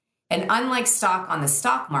there. And unlike stock on the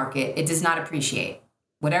stock market, it does not appreciate.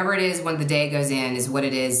 Whatever it is when the day goes in is what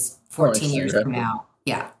it is 14 years from now.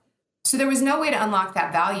 Yeah. So there was no way to unlock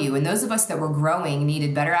that value. And those of us that were growing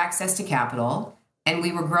needed better access to capital. And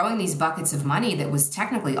we were growing these buckets of money that was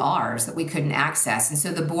technically ours that we couldn't access. And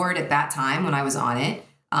so the board at that time, when I was on it,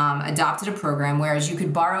 adopted a program whereas you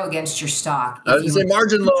could borrow against your stock. I was going to say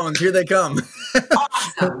margin loans. Here they come.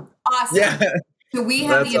 Awesome. Yeah. So we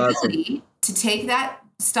have the ability to take that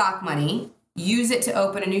stock money, use it to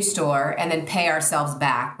open a new store, and then pay ourselves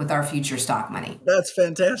back with our future stock money. That's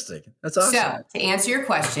fantastic. That's awesome. So to answer your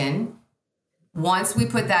question, once we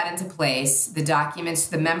put that into place,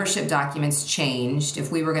 the membership documents changed. If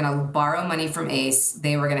we were going to borrow money from ACE,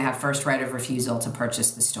 they were going to have first right of refusal to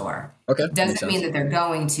purchase the store. Okay. Doesn't mean that they're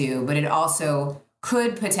going to, but it also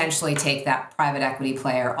could potentially take that private equity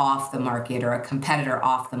player off the market or a competitor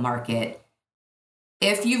off the market.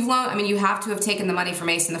 If you've loaned, you have to have taken the money from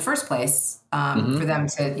ACE in the first place for them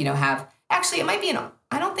to, have. Actually, it might be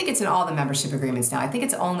I don't think it's in all the membership agreements now. I think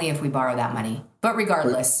it's only if we borrow that money. But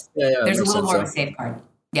regardless, there's a little more of a safeguard.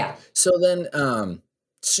 Yeah. So then,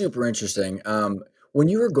 super interesting. When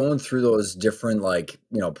you were going through those different,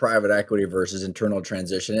 private equity versus internal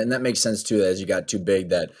transition, and that makes sense too, that as you got too big,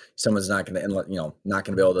 that someone's not going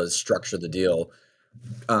to be able to structure the deal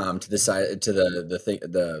to decide to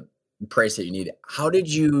the price that you need. How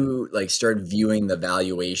did you start viewing the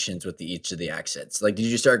valuations with each of the exits? Did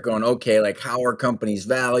you start going, okay, how are companies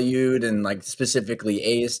valued, and specifically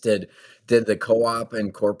ACE, did the co-op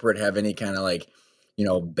and corporate have any kind of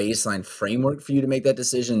baseline framework for you to make that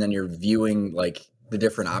decision? Then you're viewing the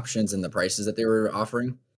different options and the prices that they were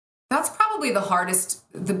offering. That's probably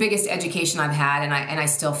the biggest education I've had, and I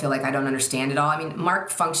still feel like I don't understand it all. Mark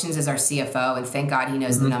functions as our CFO, and thank God he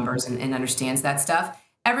knows the numbers and understands that stuff.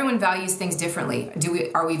 Everyone values things differently.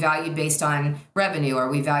 Are we valued based on revenue? Are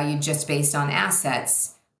we valued just based on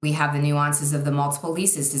assets? We have the nuances of the multiple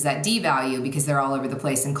leases. Does that devalue because they're all over the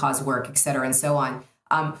place and cause work, et cetera, and so on?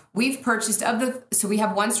 We've purchased so we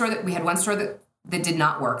have one store that did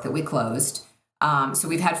not work that we closed. So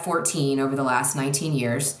we've had 14 over the last 19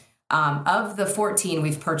 years. Of the 14,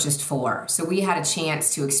 we've purchased 4. So we had a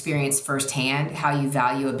chance to experience firsthand how you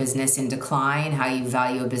value a business in decline, how you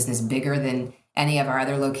value a business bigger than any of our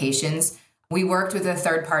other locations. We worked with a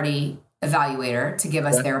third-party evaluator to give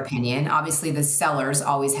us their opinion. Obviously, the sellers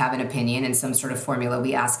always have an opinion and some sort of formula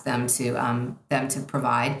we ask them to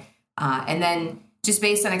provide. And then just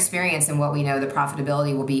based on experience and what we know, the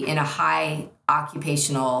profitability will be in a high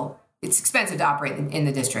occupational. It's expensive to operate in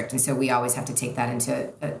the district, and so we always have to take that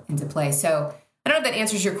into play. So I don't know if that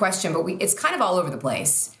answers your question, but it's kind of all over the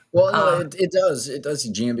place. Well, no, it does,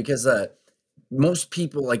 Gina, because most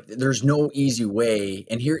people, there's no easy way.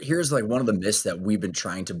 And here's one of the myths that we've been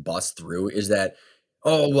trying to bust through is that,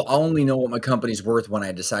 I'll only know what my company's worth when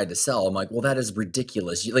I decide to sell. I'm like, well, that is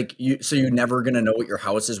ridiculous. So you're never going to know what your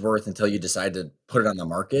house is worth until you decide to put it on the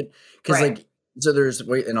market. Because so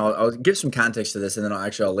and I'll give some context to this, and then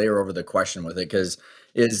I'll layer over the question with it,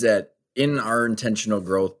 is that in our intentional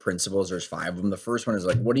growth principles, there's 5 of them. The first one is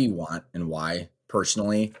what do you want and why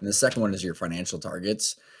personally? And the second one is your financial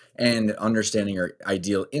targets and understanding your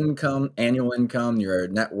ideal income, annual income, your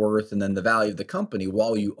net worth, and then the value of the company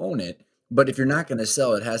while you own it. But if you're not going to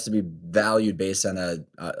sell, it has to be valued based on the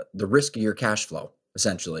risk of your cash flow,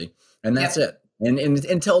 essentially. And that's it. And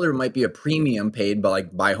until there might be a premium paid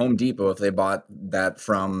by Home Depot if they bought that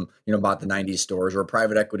from, bought the 90s stores, or a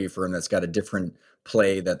private equity firm that's got a different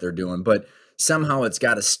play that they're doing. But somehow it's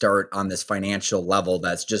got to start on this financial level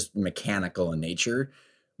that's just mechanical in nature.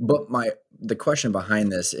 But the question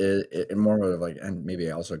behind this is more of and maybe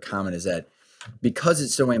also a comment, is that because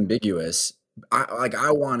it's so ambiguous,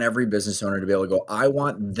 I want every business owner to be able to go, I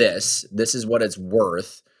want this is what it's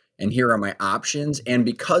worth, and here are my options. And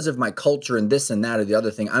because of my culture and this and that or the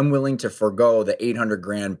other thing, I'm willing to forego the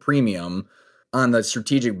 $800,000 premium on the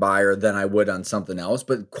strategic buyer than I would on something else,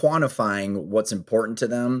 but quantifying what's important to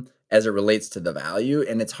them as it relates to the value.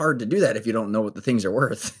 And it's hard to do that if you don't know what the things are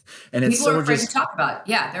worth. And it's people are afraid to talk about it.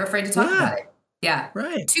 Yeah, they're afraid to talk about it. Yeah.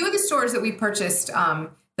 Right. 2 of the stores that we purchased, the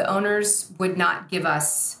owners would not give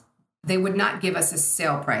us a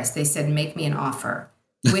sale price. They said, make me an offer,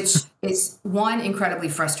 which is 1, incredibly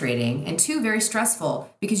frustrating, and 2, very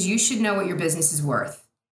stressful, because you should know what your business is worth.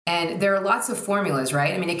 And there are lots of formulas,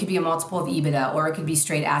 right? I mean, it could be a multiple of EBITDA, or it could be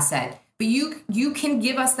straight asset, but you can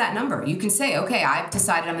give us that number. You can say, okay, I've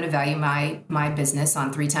decided I'm going to value my business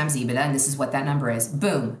on 3 times EBITDA, and this is what that number is.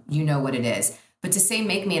 Boom, you know what it is. But to say,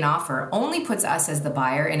 make me an offer, only puts us as the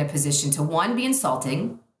buyer in a position to, 1, be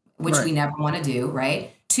insulting, which we never want to do,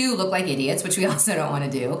 right? 2, look like idiots, which we also don't want to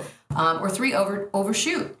do. Or 3,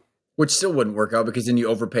 overshoot. Which still wouldn't work out, because then you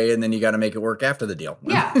overpay and then you got to make it work after the deal.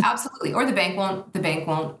 Yeah, absolutely. Or the bank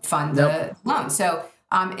won't fund the loan. So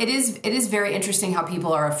it is very interesting how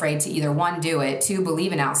people are afraid to either, 1, do it, 2,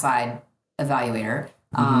 believe an outside evaluator,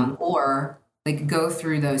 or like go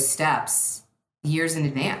through those steps years in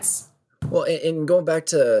advance. Well, and going back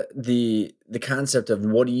to the concept of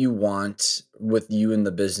what do you want with you in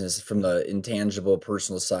the business from the intangible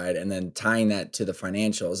personal side, and then tying that to the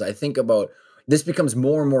financials, I think about this becomes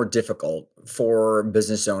more and more difficult for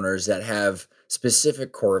business owners that have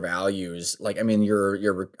specific core values, like, I mean,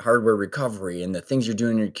 your hardware recovery and the things you're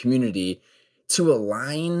doing in your community, to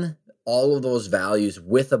align all of those values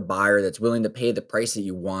with a buyer that's willing to pay the price that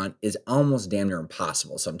you want is almost damn near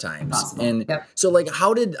impossible sometimes. And so, like,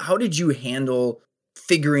 how did you handle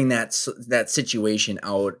figuring that situation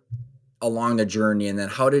out along the journey, and then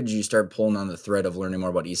how did you start pulling on the thread of learning more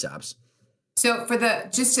about ESOPs? So for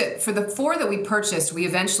the 4 that we purchased, we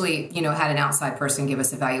eventually, had an outside person give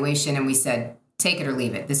us a valuation, and we said, take it or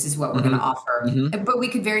leave it. This is what we're going to offer. But we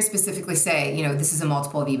could very specifically say, this is a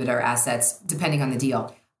multiple of EBITDA or assets, depending on the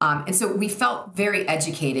deal. And so we felt very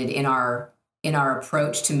educated in our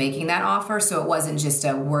approach to making that offer. So it wasn't just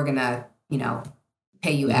we're going to,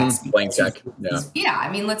 pay you X. Blank check. Yeah.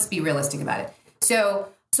 I mean, let's be realistic about it. So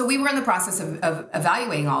we were in the process of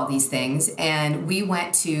evaluating all of these things, and we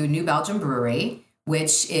went to New Belgium Brewery,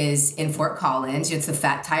 which is in Fort Collins. It's a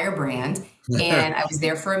Fat Tire brand. And I was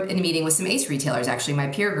there for a meeting with some ACE retailers, actually, my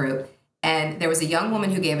peer group. And there was a young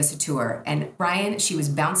woman who gave us a tour. And Ryan, she was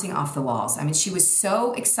bouncing off the walls. I mean, she was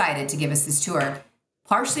so excited to give us this tour,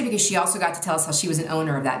 partially because she also got to tell us how she was an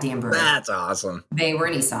owner of that damn brewery. That's awesome. They were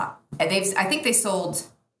an ESOP. And I think they sold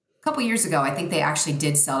a couple years ago. I think they actually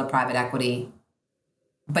did sell to private equity.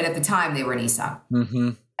 But at the time, they were an ESOP.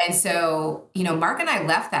 And so, Mark and I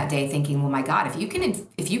left that day thinking, well, my God, if you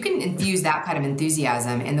can infuse that kind of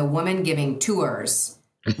enthusiasm in the woman giving tours,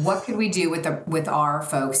 what could we do with our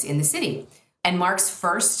folks in the city? And Mark's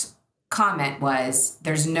first comment was,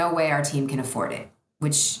 there's no way our team can afford it,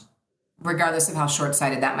 which, regardless of how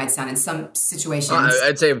short-sighted that might sound in some situations.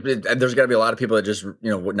 I'd say there's got to be a lot of people that just,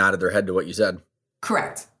 nodded their head to what you said.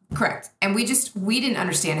 Correct. And we didn't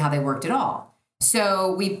understand how they worked at all.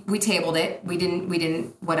 So we tabled it. We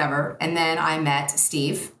didn't whatever. And then I met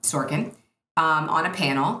Steve Sorkin on a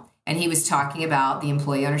panel. And he was talking about the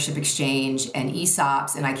employee ownership exchange and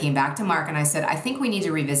ESOPs. And I came back to Mark and I said, I think we need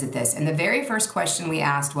to revisit this. And the very first question we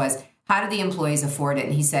asked was, how do the employees afford it?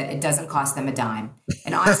 And he said, it doesn't cost them a dime.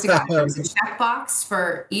 And honest to God, there was a checkbox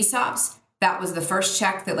for ESOPs. That was the first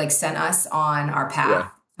check that sent us on our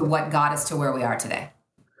path to what got us to where we are today.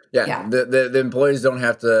 Yeah. The employees don't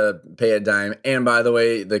have to pay a dime. And by the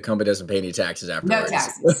way, the company doesn't pay any taxes afterwards. No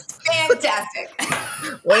taxes.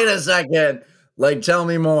 Fantastic. Wait a second. Tell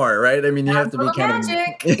me more, right? I mean, you have to be kind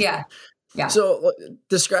magic. of... Yeah. So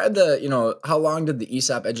describe how long did the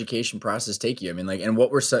ESOP education process take you? I mean, and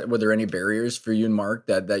what were there any barriers for you and Mark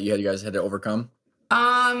that you guys had to overcome?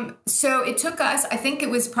 So it took us, I think it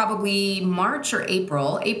was probably March or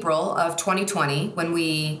April of 2020 when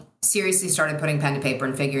we seriously started putting pen to paper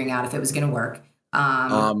and figuring out if it was going to work.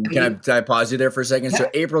 Can I pause you there for a second? Yeah. So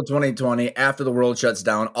April 2020, after the world shuts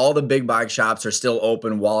down, all the big box shops are still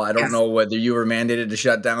open while I don't know whether you were mandated to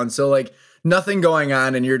shut down. So nothing going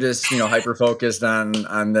on, and you're just, hyper focused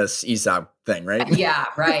on this ESOP thing, right? Yeah,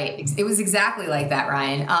 right. It was exactly like that,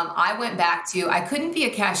 Ryan. I went back I couldn't be a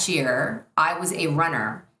cashier. I was a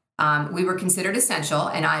runner. We were considered essential,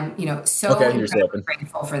 and I'm, so incredibly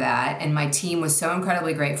grateful for that. And my team was so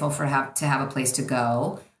incredibly grateful to have a place to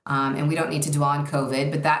go. And we don't need to dwell on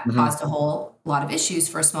COVID, but that caused a whole lot of issues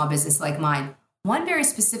for a small business like mine. One very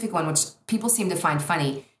specific one, which people seem to find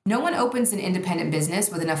funny. No one opens an independent business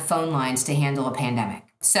with enough phone lines to handle a pandemic.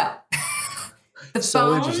 So the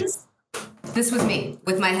phones, this was me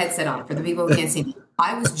with my headset on for the people who can't see me.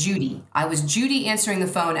 I was Judy answering the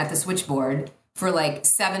phone at the switchboard for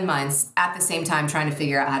 7 months at the same time trying to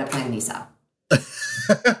figure out how to plan an ESOP.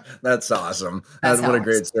 That's awesome. That's What how a it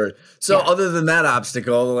great works. story. So Yeah. other than that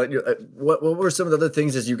obstacle, like, what were some of the other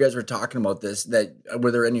things as you guys were talking about this, that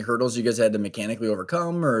were there any hurdles you guys had to mechanically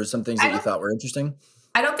overcome, or some things I that you don't thought were interesting?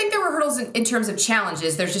 I don't think there were hurdles in terms of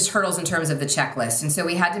challenges. There's just hurdles in terms of the checklist. And so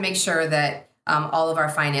we had to make sure that all of our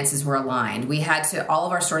finances were aligned. All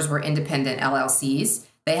of our stores were independent LLCs.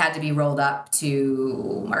 They had to be rolled up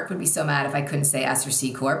to, Mark would be so mad if I couldn't say S or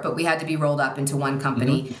C Corp, but we had to be rolled up into one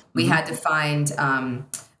company. We had to find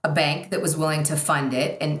a bank that was willing to fund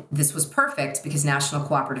it. And this was perfect because National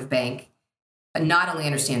Cooperative Bank not only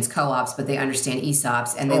understands co-ops, but they understand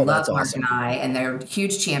ESOPs, and they love that's Mark awesome. and I, and they're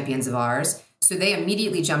huge champions of ours. So they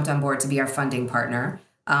immediately jumped on board to be our funding partner.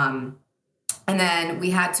 And then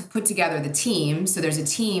we had to put together the team. So there's a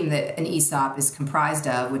team that an ESOP is comprised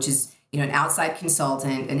of, which is, an outside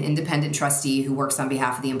consultant, an independent trustee who works on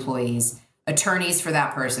behalf of the employees, attorneys for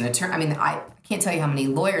that person. I can't tell you how many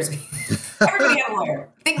lawyers everybody had a lawyer.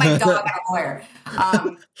 I think my dog had a lawyer.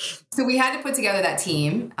 So we had to put together that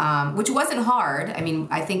team, which wasn't hard. I mean,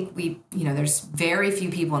 I think there's very few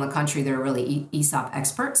people in the country that are really ESOP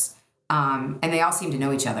experts. And they all seem to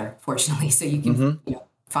know each other, fortunately. So you can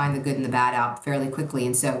find the good and the bad out fairly quickly.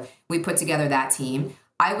 And so we put together that team.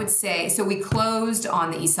 I would say, so we closed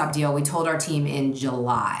on the ESOP deal. We told our team in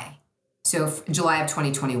July. So July of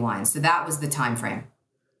 2021. So that was the time frame.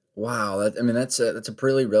 Wow, that's a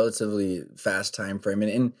pretty relatively fast time frame,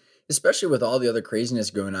 and especially with all the other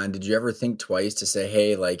craziness going on, did you ever think twice to say,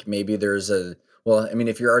 hey, like maybe there's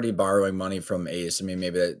if you're already borrowing money from Ace,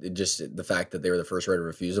 maybe just the fact that they were the first right of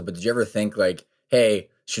refusal, but did you ever think like, hey,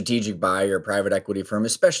 strategic buyer, private equity firm,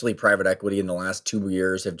 especially private equity in the last 2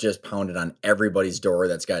 years have just pounded on everybody's door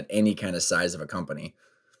that's got any kind of size of a company?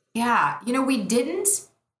 Yeah, we didn't,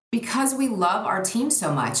 because we love our team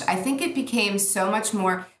so much. I think it became so much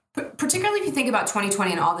more, particularly if you think about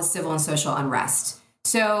 2020 and all the civil and social unrest.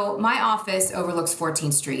 So my office overlooks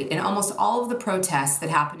 14th Street, and almost all of the protests that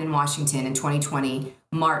happened in Washington in 2020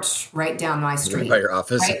 marched right down my street. Right by your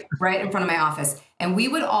office? Right in front of my office. And we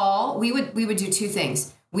would do two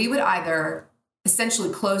things. We would either essentially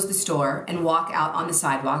close the store and walk out on the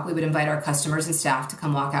sidewalk. We would invite our customers and staff to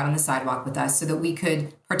come walk out on the sidewalk with us so that we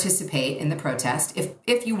could participate in the protest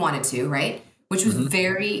if you wanted to, right? Which was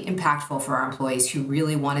very impactful for our employees who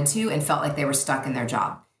really wanted to and felt like they were stuck in their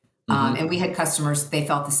job. And we had customers, they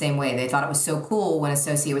felt the same way. They thought it was so cool when an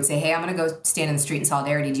associate would say, hey, I'm going to go stand in the street in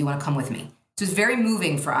solidarity. Do you want to come with me? So it was very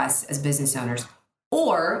moving for us as business owners.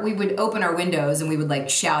 Or we would open our windows and we would like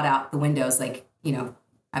shout out the windows, like,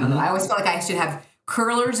 I don't know. I always felt like I should have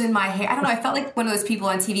curlers in my hair. I don't know. I felt like one of those people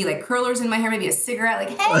on TV, like curlers in my hair, maybe a cigarette,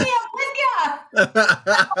 like, hey, I'm with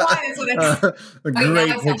ya. A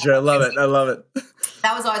great picture. I love it.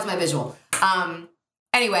 That was always my visual.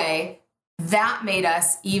 Anyway, that made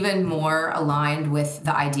us even more aligned with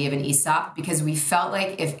the idea of an ESOP, because we felt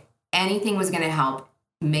like if anything was going to help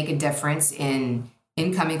make a difference in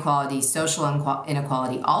income equality, social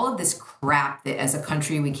inequality, all of this crap that as a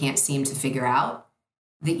country we can't seem to figure out,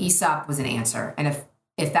 the ESOP was an answer. And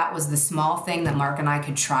if that was the small thing that Mark and I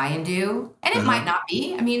could try and do, and it might not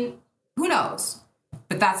be, who knows?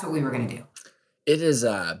 But that's what we were going to do. It is,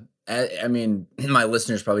 my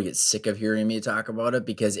listeners probably get sick of hearing me talk about it,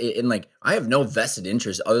 because I have no vested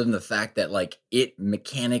interest other than the fact that like it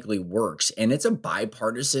mechanically works, and it's a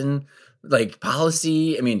bipartisan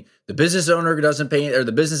policy. The business owner doesn't pay, or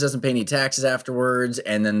the business doesn't pay any taxes afterwards,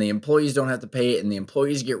 and then the employees don't have to pay it, and the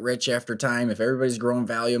employees get rich after time if everybody's growing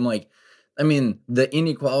value. The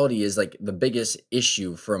inequality is like the biggest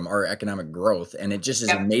issue from our economic growth, and it just is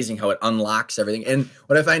amazing how it unlocks everything. And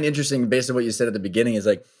what I find interesting, based on what you said at the beginning, is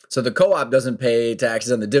so the co-op doesn't pay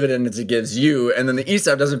taxes on the dividends it gives you, and then the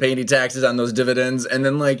ESOP doesn't pay any taxes on those dividends, and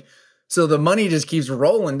then so the money just keeps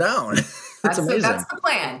rolling down. That's amazing. That's the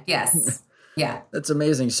plan. Yes. Yeah. That's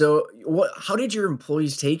amazing. So how did your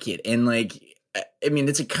employees take it? And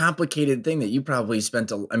it's a complicated thing that you probably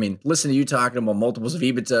spent, listen to you talking about multiples of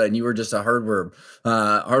EBITDA, and you were just a hardware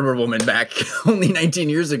woman back only 19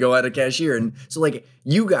 years ago at a cashier. And so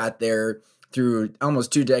you got there through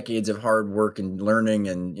almost 2 decades of hard work and learning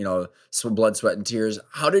and, blood, sweat, and tears.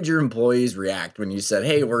 How did your employees react when you said,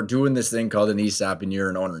 hey, we're doing this thing called an ESOP and you're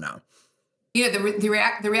an owner now? The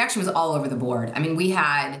reaction was all over the board. We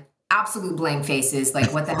had absolute blank faces,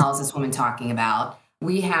 like, what the hell is this woman talking about?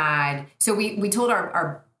 We told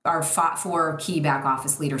our 4 key back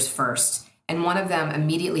office leaders first, and one of them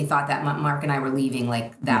immediately thought that Mark and I were leaving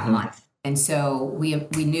that month. And so we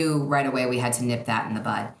knew right away we had to nip that in the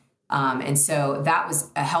bud. And so that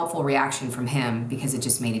was a helpful reaction from him, because it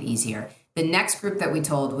just made it easier. The next group that we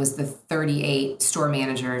told was the 38 store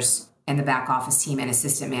managers and the back office team and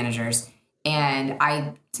assistant managers. And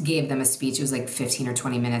I gave them a speech. It was like 15 or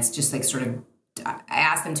 20 minutes, just like sort of, I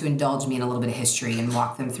asked them to indulge me in a little bit of history and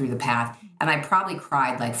walk them through the path. And I probably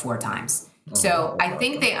cried like 4 times. So I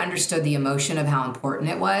think they understood the emotion of how important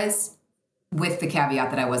it was, with the caveat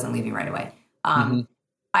that I wasn't leaving right away.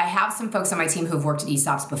 I have some folks on my team who've worked at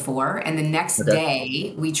ESOPs before, and the next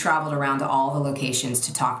day we traveled around to all the locations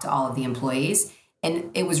to talk to all of the employees.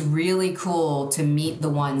 And it was really cool to meet the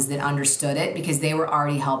ones that understood it, because they were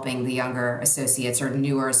already helping the younger associates or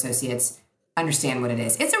newer associates understand what it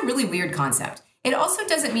is. It's a really weird concept. It also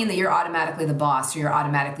doesn't mean that you're automatically the boss or you're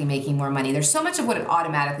automatically making more money. There's so much of what it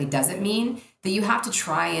automatically doesn't mean that you have to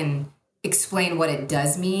try and explain what it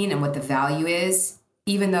does mean and what the value is,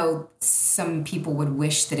 even though some people would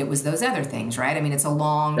wish that it was those other things, right? I mean, it's a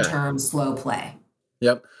long-term, slow play.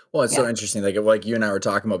 Yep. Well, it's so interesting. Like you and I were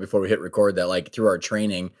talking about before we hit record, that like through our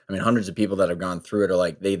training, I mean, hundreds of people that have gone through it are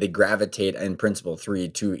like, they gravitate in principle to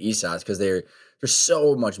ESOPs, because there's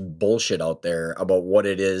so much bullshit out there about what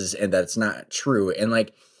it is and that's not true. And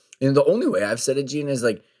like, the only way I've said it, Gene, is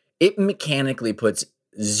like, it mechanically puts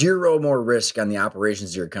zero more risk on the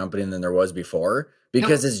operations of your company than there was before,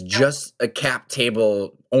 because it's just a cap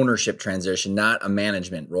table ownership transition, not a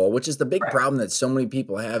management role, which is the big problem that so many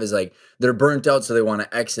people have, is like, they're burnt out. So they want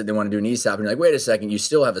to exit. They want to do an ESOP. And you're like, wait a second, you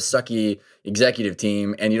still have a sucky executive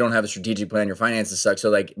team and you don't have a strategic plan. Your finances suck. So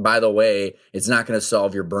like, by the way, it's not going to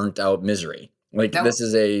solve your burnt out misery. Like this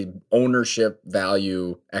is a ownership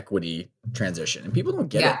value equity transition, and people don't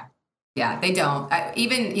get it. Yeah, they don't.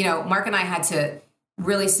 Even, Mark and I had to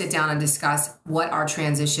really sit down and discuss what our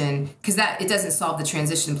transition, because it doesn't solve the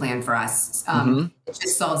transition plan for us. It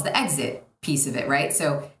just solves the exit piece of it, right?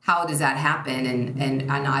 So how does that happen? And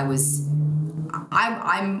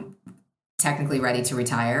I'm technically ready to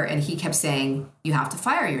retire, and he kept saying, you have to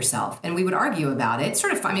fire yourself. And we would argue about it.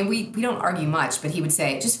 Sort of, I mean, we don't argue much, but he would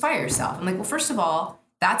say, just fire yourself. I'm like, well, first of all,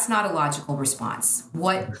 that's not a logical response.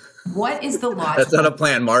 What is the logical? That's not a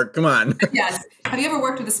plan, Mark. Come on. Yes. Have you ever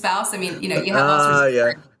worked with a spouse? I mean, you have all sorts of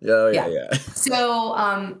Yeah. So,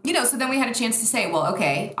 so then we had a chance to say, well,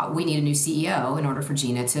 okay, we need a new CEO in order for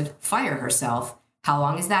Gina to fire herself. How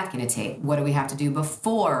long is that going to take? What do we have to do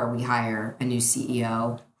before we hire a new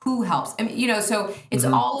CEO? Who helps? I mean, so it's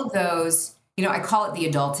all of those, I call it the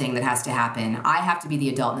adulting that has to happen. I have to be the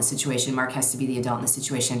adult in the situation. Mark has to be the adult in the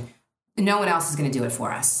situation. No one else is going to do it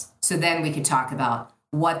for us. So then we could talk about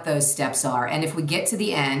what those steps are. And if we get to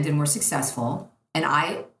the end and we're successful, and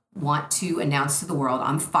I want to announce to the world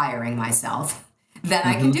I'm firing myself, then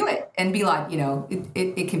I can do it and be like,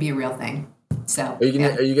 it can be a real thing. So are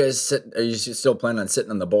you still planning on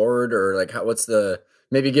sitting on the board, or like what's the,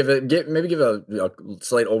 maybe give a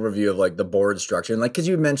slight overview of like the board structure, and like, because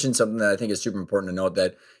you mentioned something that I think is super important to note,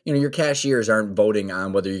 that your cashiers aren't voting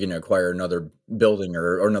on whether you're going to acquire another building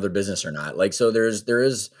or another business or not. Like, so there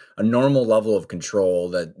is a normal level of control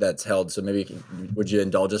that's held. So maybe would you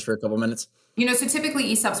indulge us for a couple minutes? So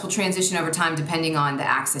typically ESOPs will transition over time depending on the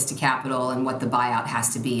access to capital and what the buyout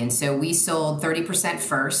has to be. And so we sold 30%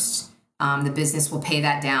 first. The business will pay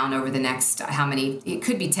that down over the next, it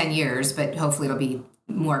could be 10 years, but hopefully it'll be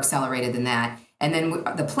more accelerated than that. And then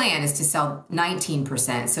the plan is to sell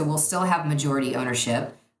 19%. So we'll still have majority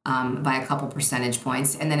ownership by a couple percentage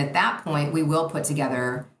points. And then at that point, we will put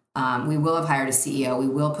together, we will have hired a CEO. We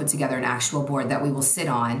will put together an actual board that we will sit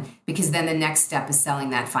on, because then the next step is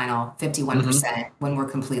selling that final 51% when we're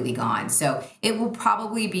completely gone. So it will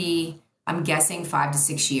probably be, I'm guessing, 5 to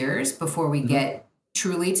 6 years before we get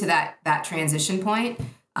truly to that transition point.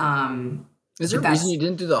 Is there a reason you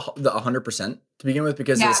didn't do the 100% to begin with?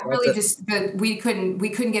 Because really just we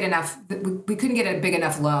couldn't get enough. We couldn't get a big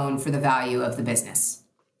enough loan for the value of the business.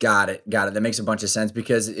 Got it. That makes a bunch of sense,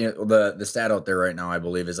 because the stat out there right now, I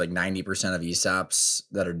believe, is like 90% of ESOPs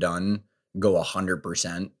that are done go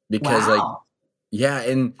 100%, because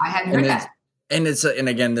and I hadn't heard that. And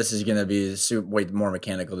again, this is going to be way more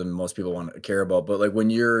mechanical than most people want to care about. But like when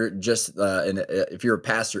you're just if you're a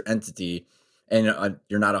pass-through entity and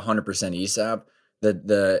you're not 100% ESOP,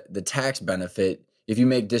 the tax benefit, if you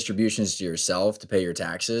make distributions to yourself to pay your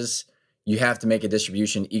taxes, you have to make a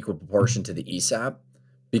distribution equal proportion to the ESOP,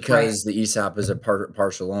 because the ESOP is a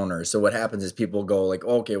partial owner. So what happens is people go like,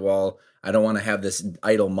 okay, well, I don't want to have this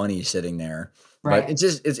idle money sitting there. Right. But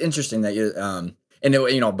it's interesting that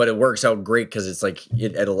you but it works out great, because it's like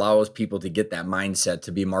it allows people to get that mindset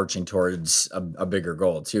to be marching towards a bigger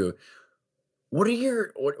goal too. What are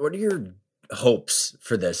your hopes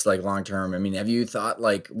for this, like long term? I mean, have you thought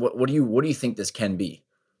like what do you think this can be?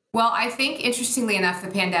 Well, I think, interestingly enough,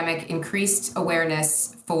 the pandemic increased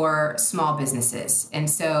awareness for small businesses. And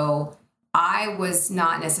so I was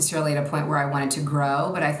not necessarily at a point where I wanted to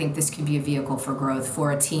grow, but I think this could be a vehicle for growth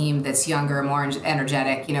for a team that's younger, more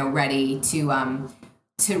energetic, ready to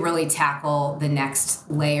really tackle the next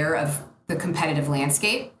layer of the competitive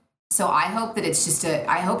landscape. So I hope that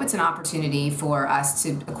I hope it's an opportunity for us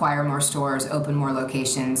to acquire more stores, open more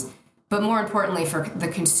locations, but more importantly for the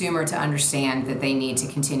consumer to understand that they need to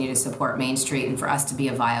continue to support Main Street and for us to be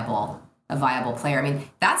a viable player. I mean,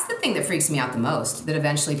 that's the thing that freaks me out the most, that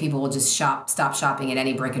eventually people will just stop shopping at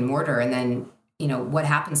any brick and mortar. And then, what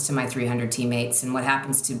happens to my 300 teammates and what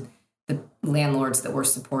happens to the landlords that we're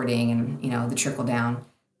supporting and, the trickle down.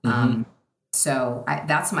 Mm-hmm. So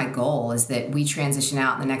that's my goal, is that we transition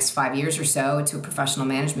out in the next 5 years or so to a professional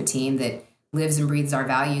management team that lives and breathes our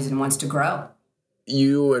values and wants to grow.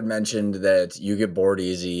 You had mentioned that you get bored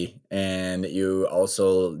easy and you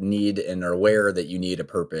also need and are aware that you need a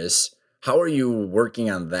purpose. How are you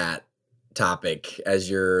working on that topic as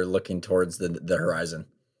you're looking towards the horizon?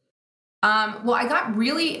 Well, I got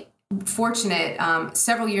really fortunate.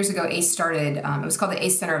 Several years ago, ACE started, it was called the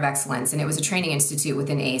ACE Center of Excellence, and it was a training institute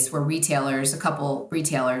within ACE where a couple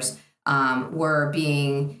retailers were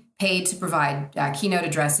being paid to provide keynote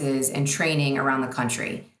addresses and training around the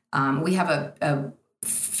country. We have a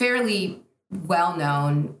fairly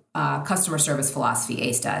well-known customer service philosophy,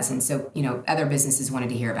 ACE does, and so, other businesses wanted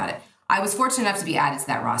to hear about it. I was fortunate enough to be added to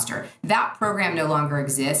that roster. That program no longer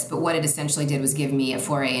exists, but what it essentially did was give me a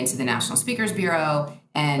foray into the National Speakers Bureau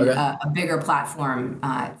and a bigger platform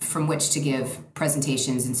from which to give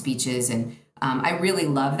presentations and speeches. And I really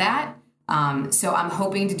love that. So I'm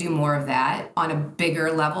hoping to do more of that on a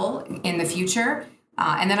bigger level in the future.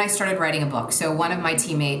 And then I started writing a book. So one of my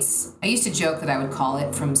teammates, I used to joke that I would call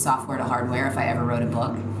it From Software to Hardware if I ever wrote a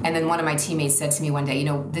book. And then one of my teammates said to me one day,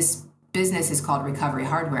 this business is called Recovery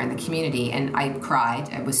Hardware in the community. And I cried.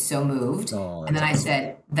 I was so moved. And then I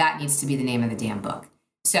said, that needs to be the name of the damn book.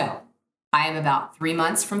 So I am about 3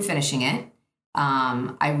 months from finishing it.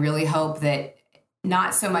 I really hope that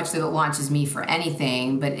not so much that it launches me for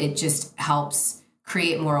anything, but it just helps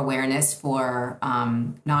create more awareness for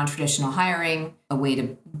non-traditional hiring, a way to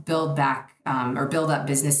build back or build up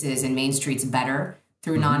businesses in Main Streets better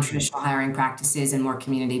through non-traditional hiring practices and more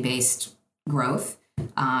community-based growth.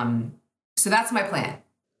 So that's my plan.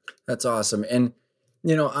 That's awesome. And,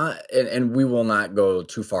 and we will not go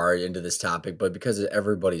too far into this topic, but because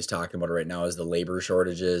everybody's talking about it right now is the labor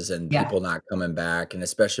shortages and people not coming back, and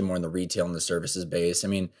especially more in the retail and the services base. I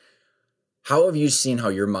mean, how have you seen how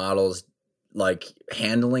your model's like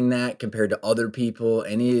handling that compared to other people?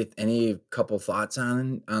 Any couple thoughts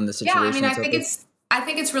on the situation? Yeah, I mean, I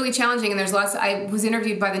think it's really challenging, and there's lots. I was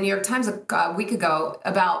interviewed by the New York Times a week ago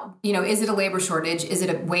about, is it a labor shortage? Is it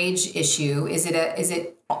a wage issue? Is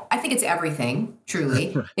it? I think it's everything.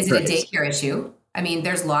 Truly, is it a daycare issue? I mean,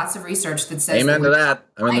 there's lots of research that says. Amen to that.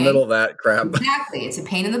 I'm in the middle of that crap. Exactly, it's a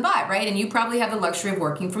pain in the butt, right? And you probably have the luxury of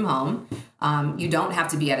working from home. You don't have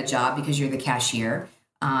to be at a job because you're the cashier,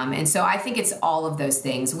 and so I think it's all of those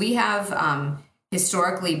things. We have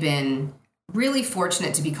historically been really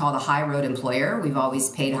fortunate to be called a high road employer. We've always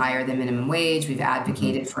paid higher than minimum wage. We've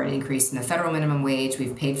advocated for an increase in the federal minimum wage.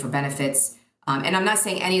 We've paid for benefits. And I'm not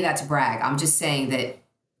saying any of that to brag. I'm just saying that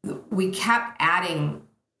we kept adding,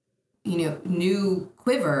 new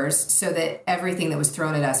quivers so that everything that was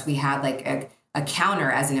thrown at us, we had like a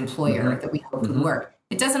counter as an employer that we hoped would work.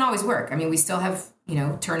 It doesn't always work. I mean, we still have,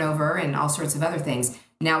 turnover and all sorts of other things.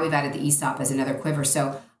 Now we've added the ESOP as another quiver.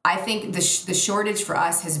 So I think the shortage for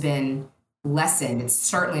us has been lessened. It's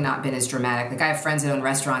certainly not been as dramatic. Like I have friends that own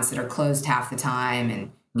restaurants that are closed half the time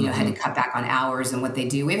and, had to cut back on hours and what they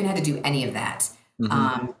do. We haven't had to do any of that.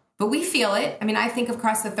 But we feel it. I mean, I think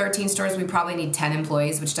across the 13 stores, we probably need 10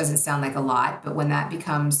 employees, which doesn't sound like a lot. But when that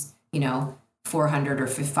becomes, 400 or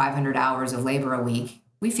 500 hours of labor a week,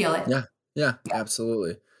 we feel it. Yeah,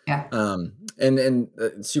 absolutely. Yeah. And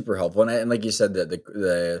super helpful. And like you said,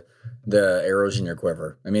 the arrows in your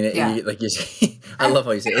quiver. I mean, like you say, I love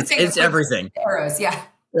how you say it's everything. Arrows, yeah.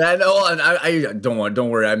 I know, and I don't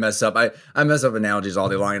worry. I mess up. I mess up analogies all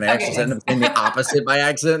day long, and I actually end up saying the opposite by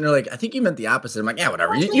accident. And they're like, "I think you meant the opposite." I'm like, "Yeah,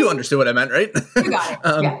 whatever. You understood what I meant, right?" You got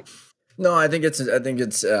it. No, I think it's.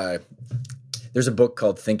 There's a book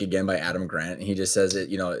called Think Again by Adam Grant, and he just says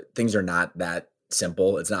that things are not that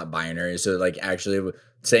simple. It's not binary. So like actually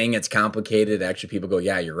saying it's complicated, actually people go,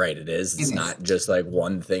 yeah, you're right. It is. It's not just like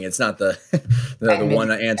one thing. It's not the one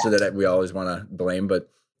answer that we always want to blame, but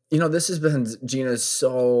this has been, Gina,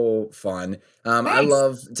 so fun. I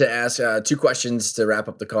love to ask 2 questions to wrap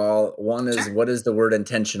up the call. One is, what does the word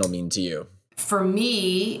intentional mean to you? For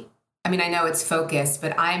me, I mean, I know it's focused,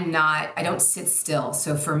 but I don't sit still.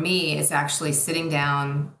 So for me, it's actually sitting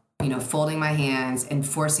down folding my hands and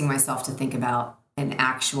forcing myself to think about an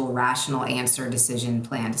actual rational answer, decision,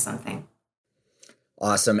 plan to something.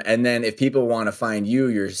 Awesome. And then if people want to find you,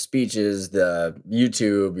 your speeches, the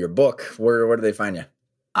YouTube, your book, where do they find you?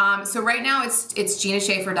 So right now it's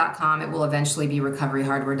GinaSchaefer.com. It will eventually be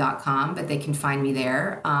recoveryhardware.com, but they can find me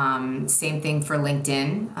there. Same thing for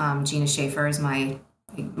LinkedIn. Gina Schaefer is my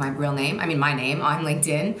real name. I mean, my name on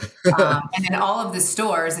LinkedIn. And then all of the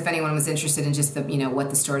stores, if anyone was interested in just what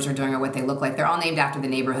the stores are doing or what they look like, they're all named after the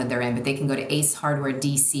neighborhood they're in, but they can go to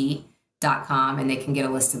acehardwaredc.com and they can get a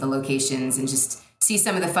list of the locations and just see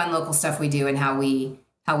some of the fun local stuff we do and how we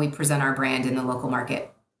present our brand in the local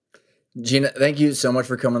market. Gina, thank you so much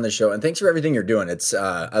for coming on the show, and thanks for everything you're doing. It's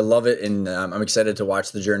I love it, and I'm excited to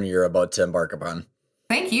watch the journey you're about to embark upon.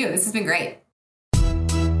 Thank you. This has been great.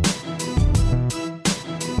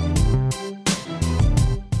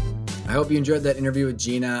 I hope you enjoyed that interview with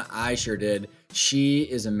Gina. I sure did. She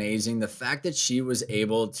is amazing. The fact that she was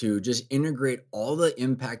able to just integrate all the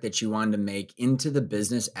impact that she wanted to make into the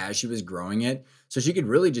business as she was growing it. So she could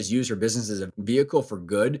really just use her business as a vehicle for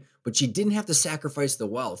good, but she didn't have to sacrifice the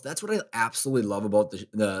wealth. That's what I absolutely love about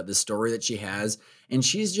the story that she has. And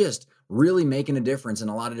she's just really making a difference in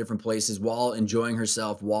a lot of different places while enjoying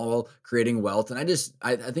herself, while creating wealth. And I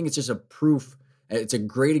think it's just a proof. It's a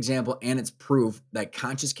great example, and it's proof that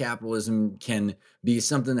conscious capitalism can be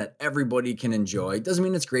something that everybody can enjoy. It doesn't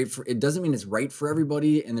mean it's right for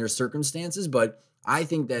everybody in their circumstances, but I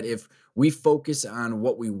think that if we focus on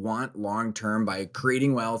what we want long-term by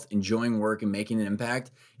creating wealth, enjoying work, and making an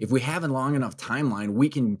impact, if we have a long enough timeline, we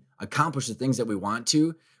can accomplish the things that we want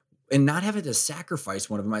to and not having to sacrifice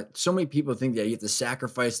one of them. So many people think that you have to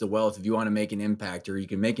sacrifice the wealth if you want to make an impact, or you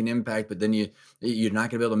can make an impact, but then you're not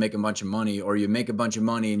going to be able to make a bunch of money, or you make a bunch of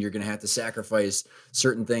money and you're going to have to sacrifice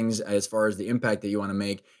certain things as far as the impact that you want to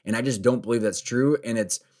make. And I just don't believe that's true. And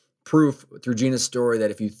it's proof through Gina's story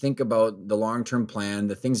that if you think about the long-term plan,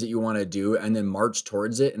 the things that you want to do, and then march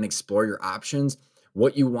towards it and explore your options,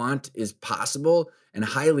 what you want is possible and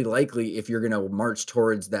highly likely if you're going to march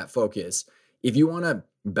towards that focus. If you want to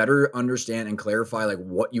better understand and clarify like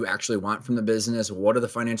what you actually want from the business, what are the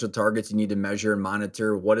financial targets you need to measure and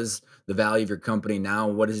monitor, what is the value of your company now,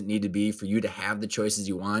 what does it need to be for you to have the choices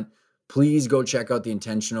you want, please go check out the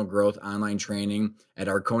Intentional Growth online training at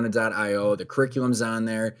arkona.io. The curriculum's on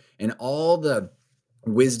there, and all the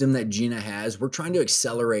wisdom that Gina has. We're trying to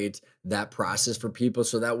accelerate that process for people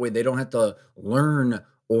so that way they don't have to learn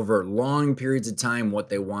over long periods of time what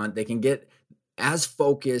they want. They can get as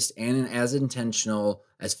focused and as intentional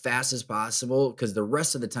as fast as possible, because the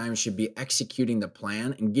rest of the time should be executing the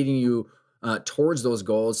plan and getting you towards those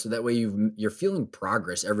goals, so that way you're feeling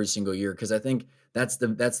progress every single year. Because I think that's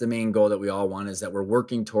the main goal that we all want, is that we're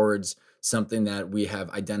working towards something that we have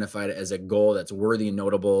identified as a goal that's worthy and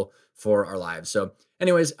notable for our lives. So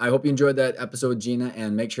anyways, I hope you enjoyed that episode with Gina,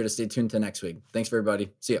 and make sure to stay tuned to next week. Thanks for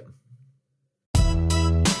everybody. See ya.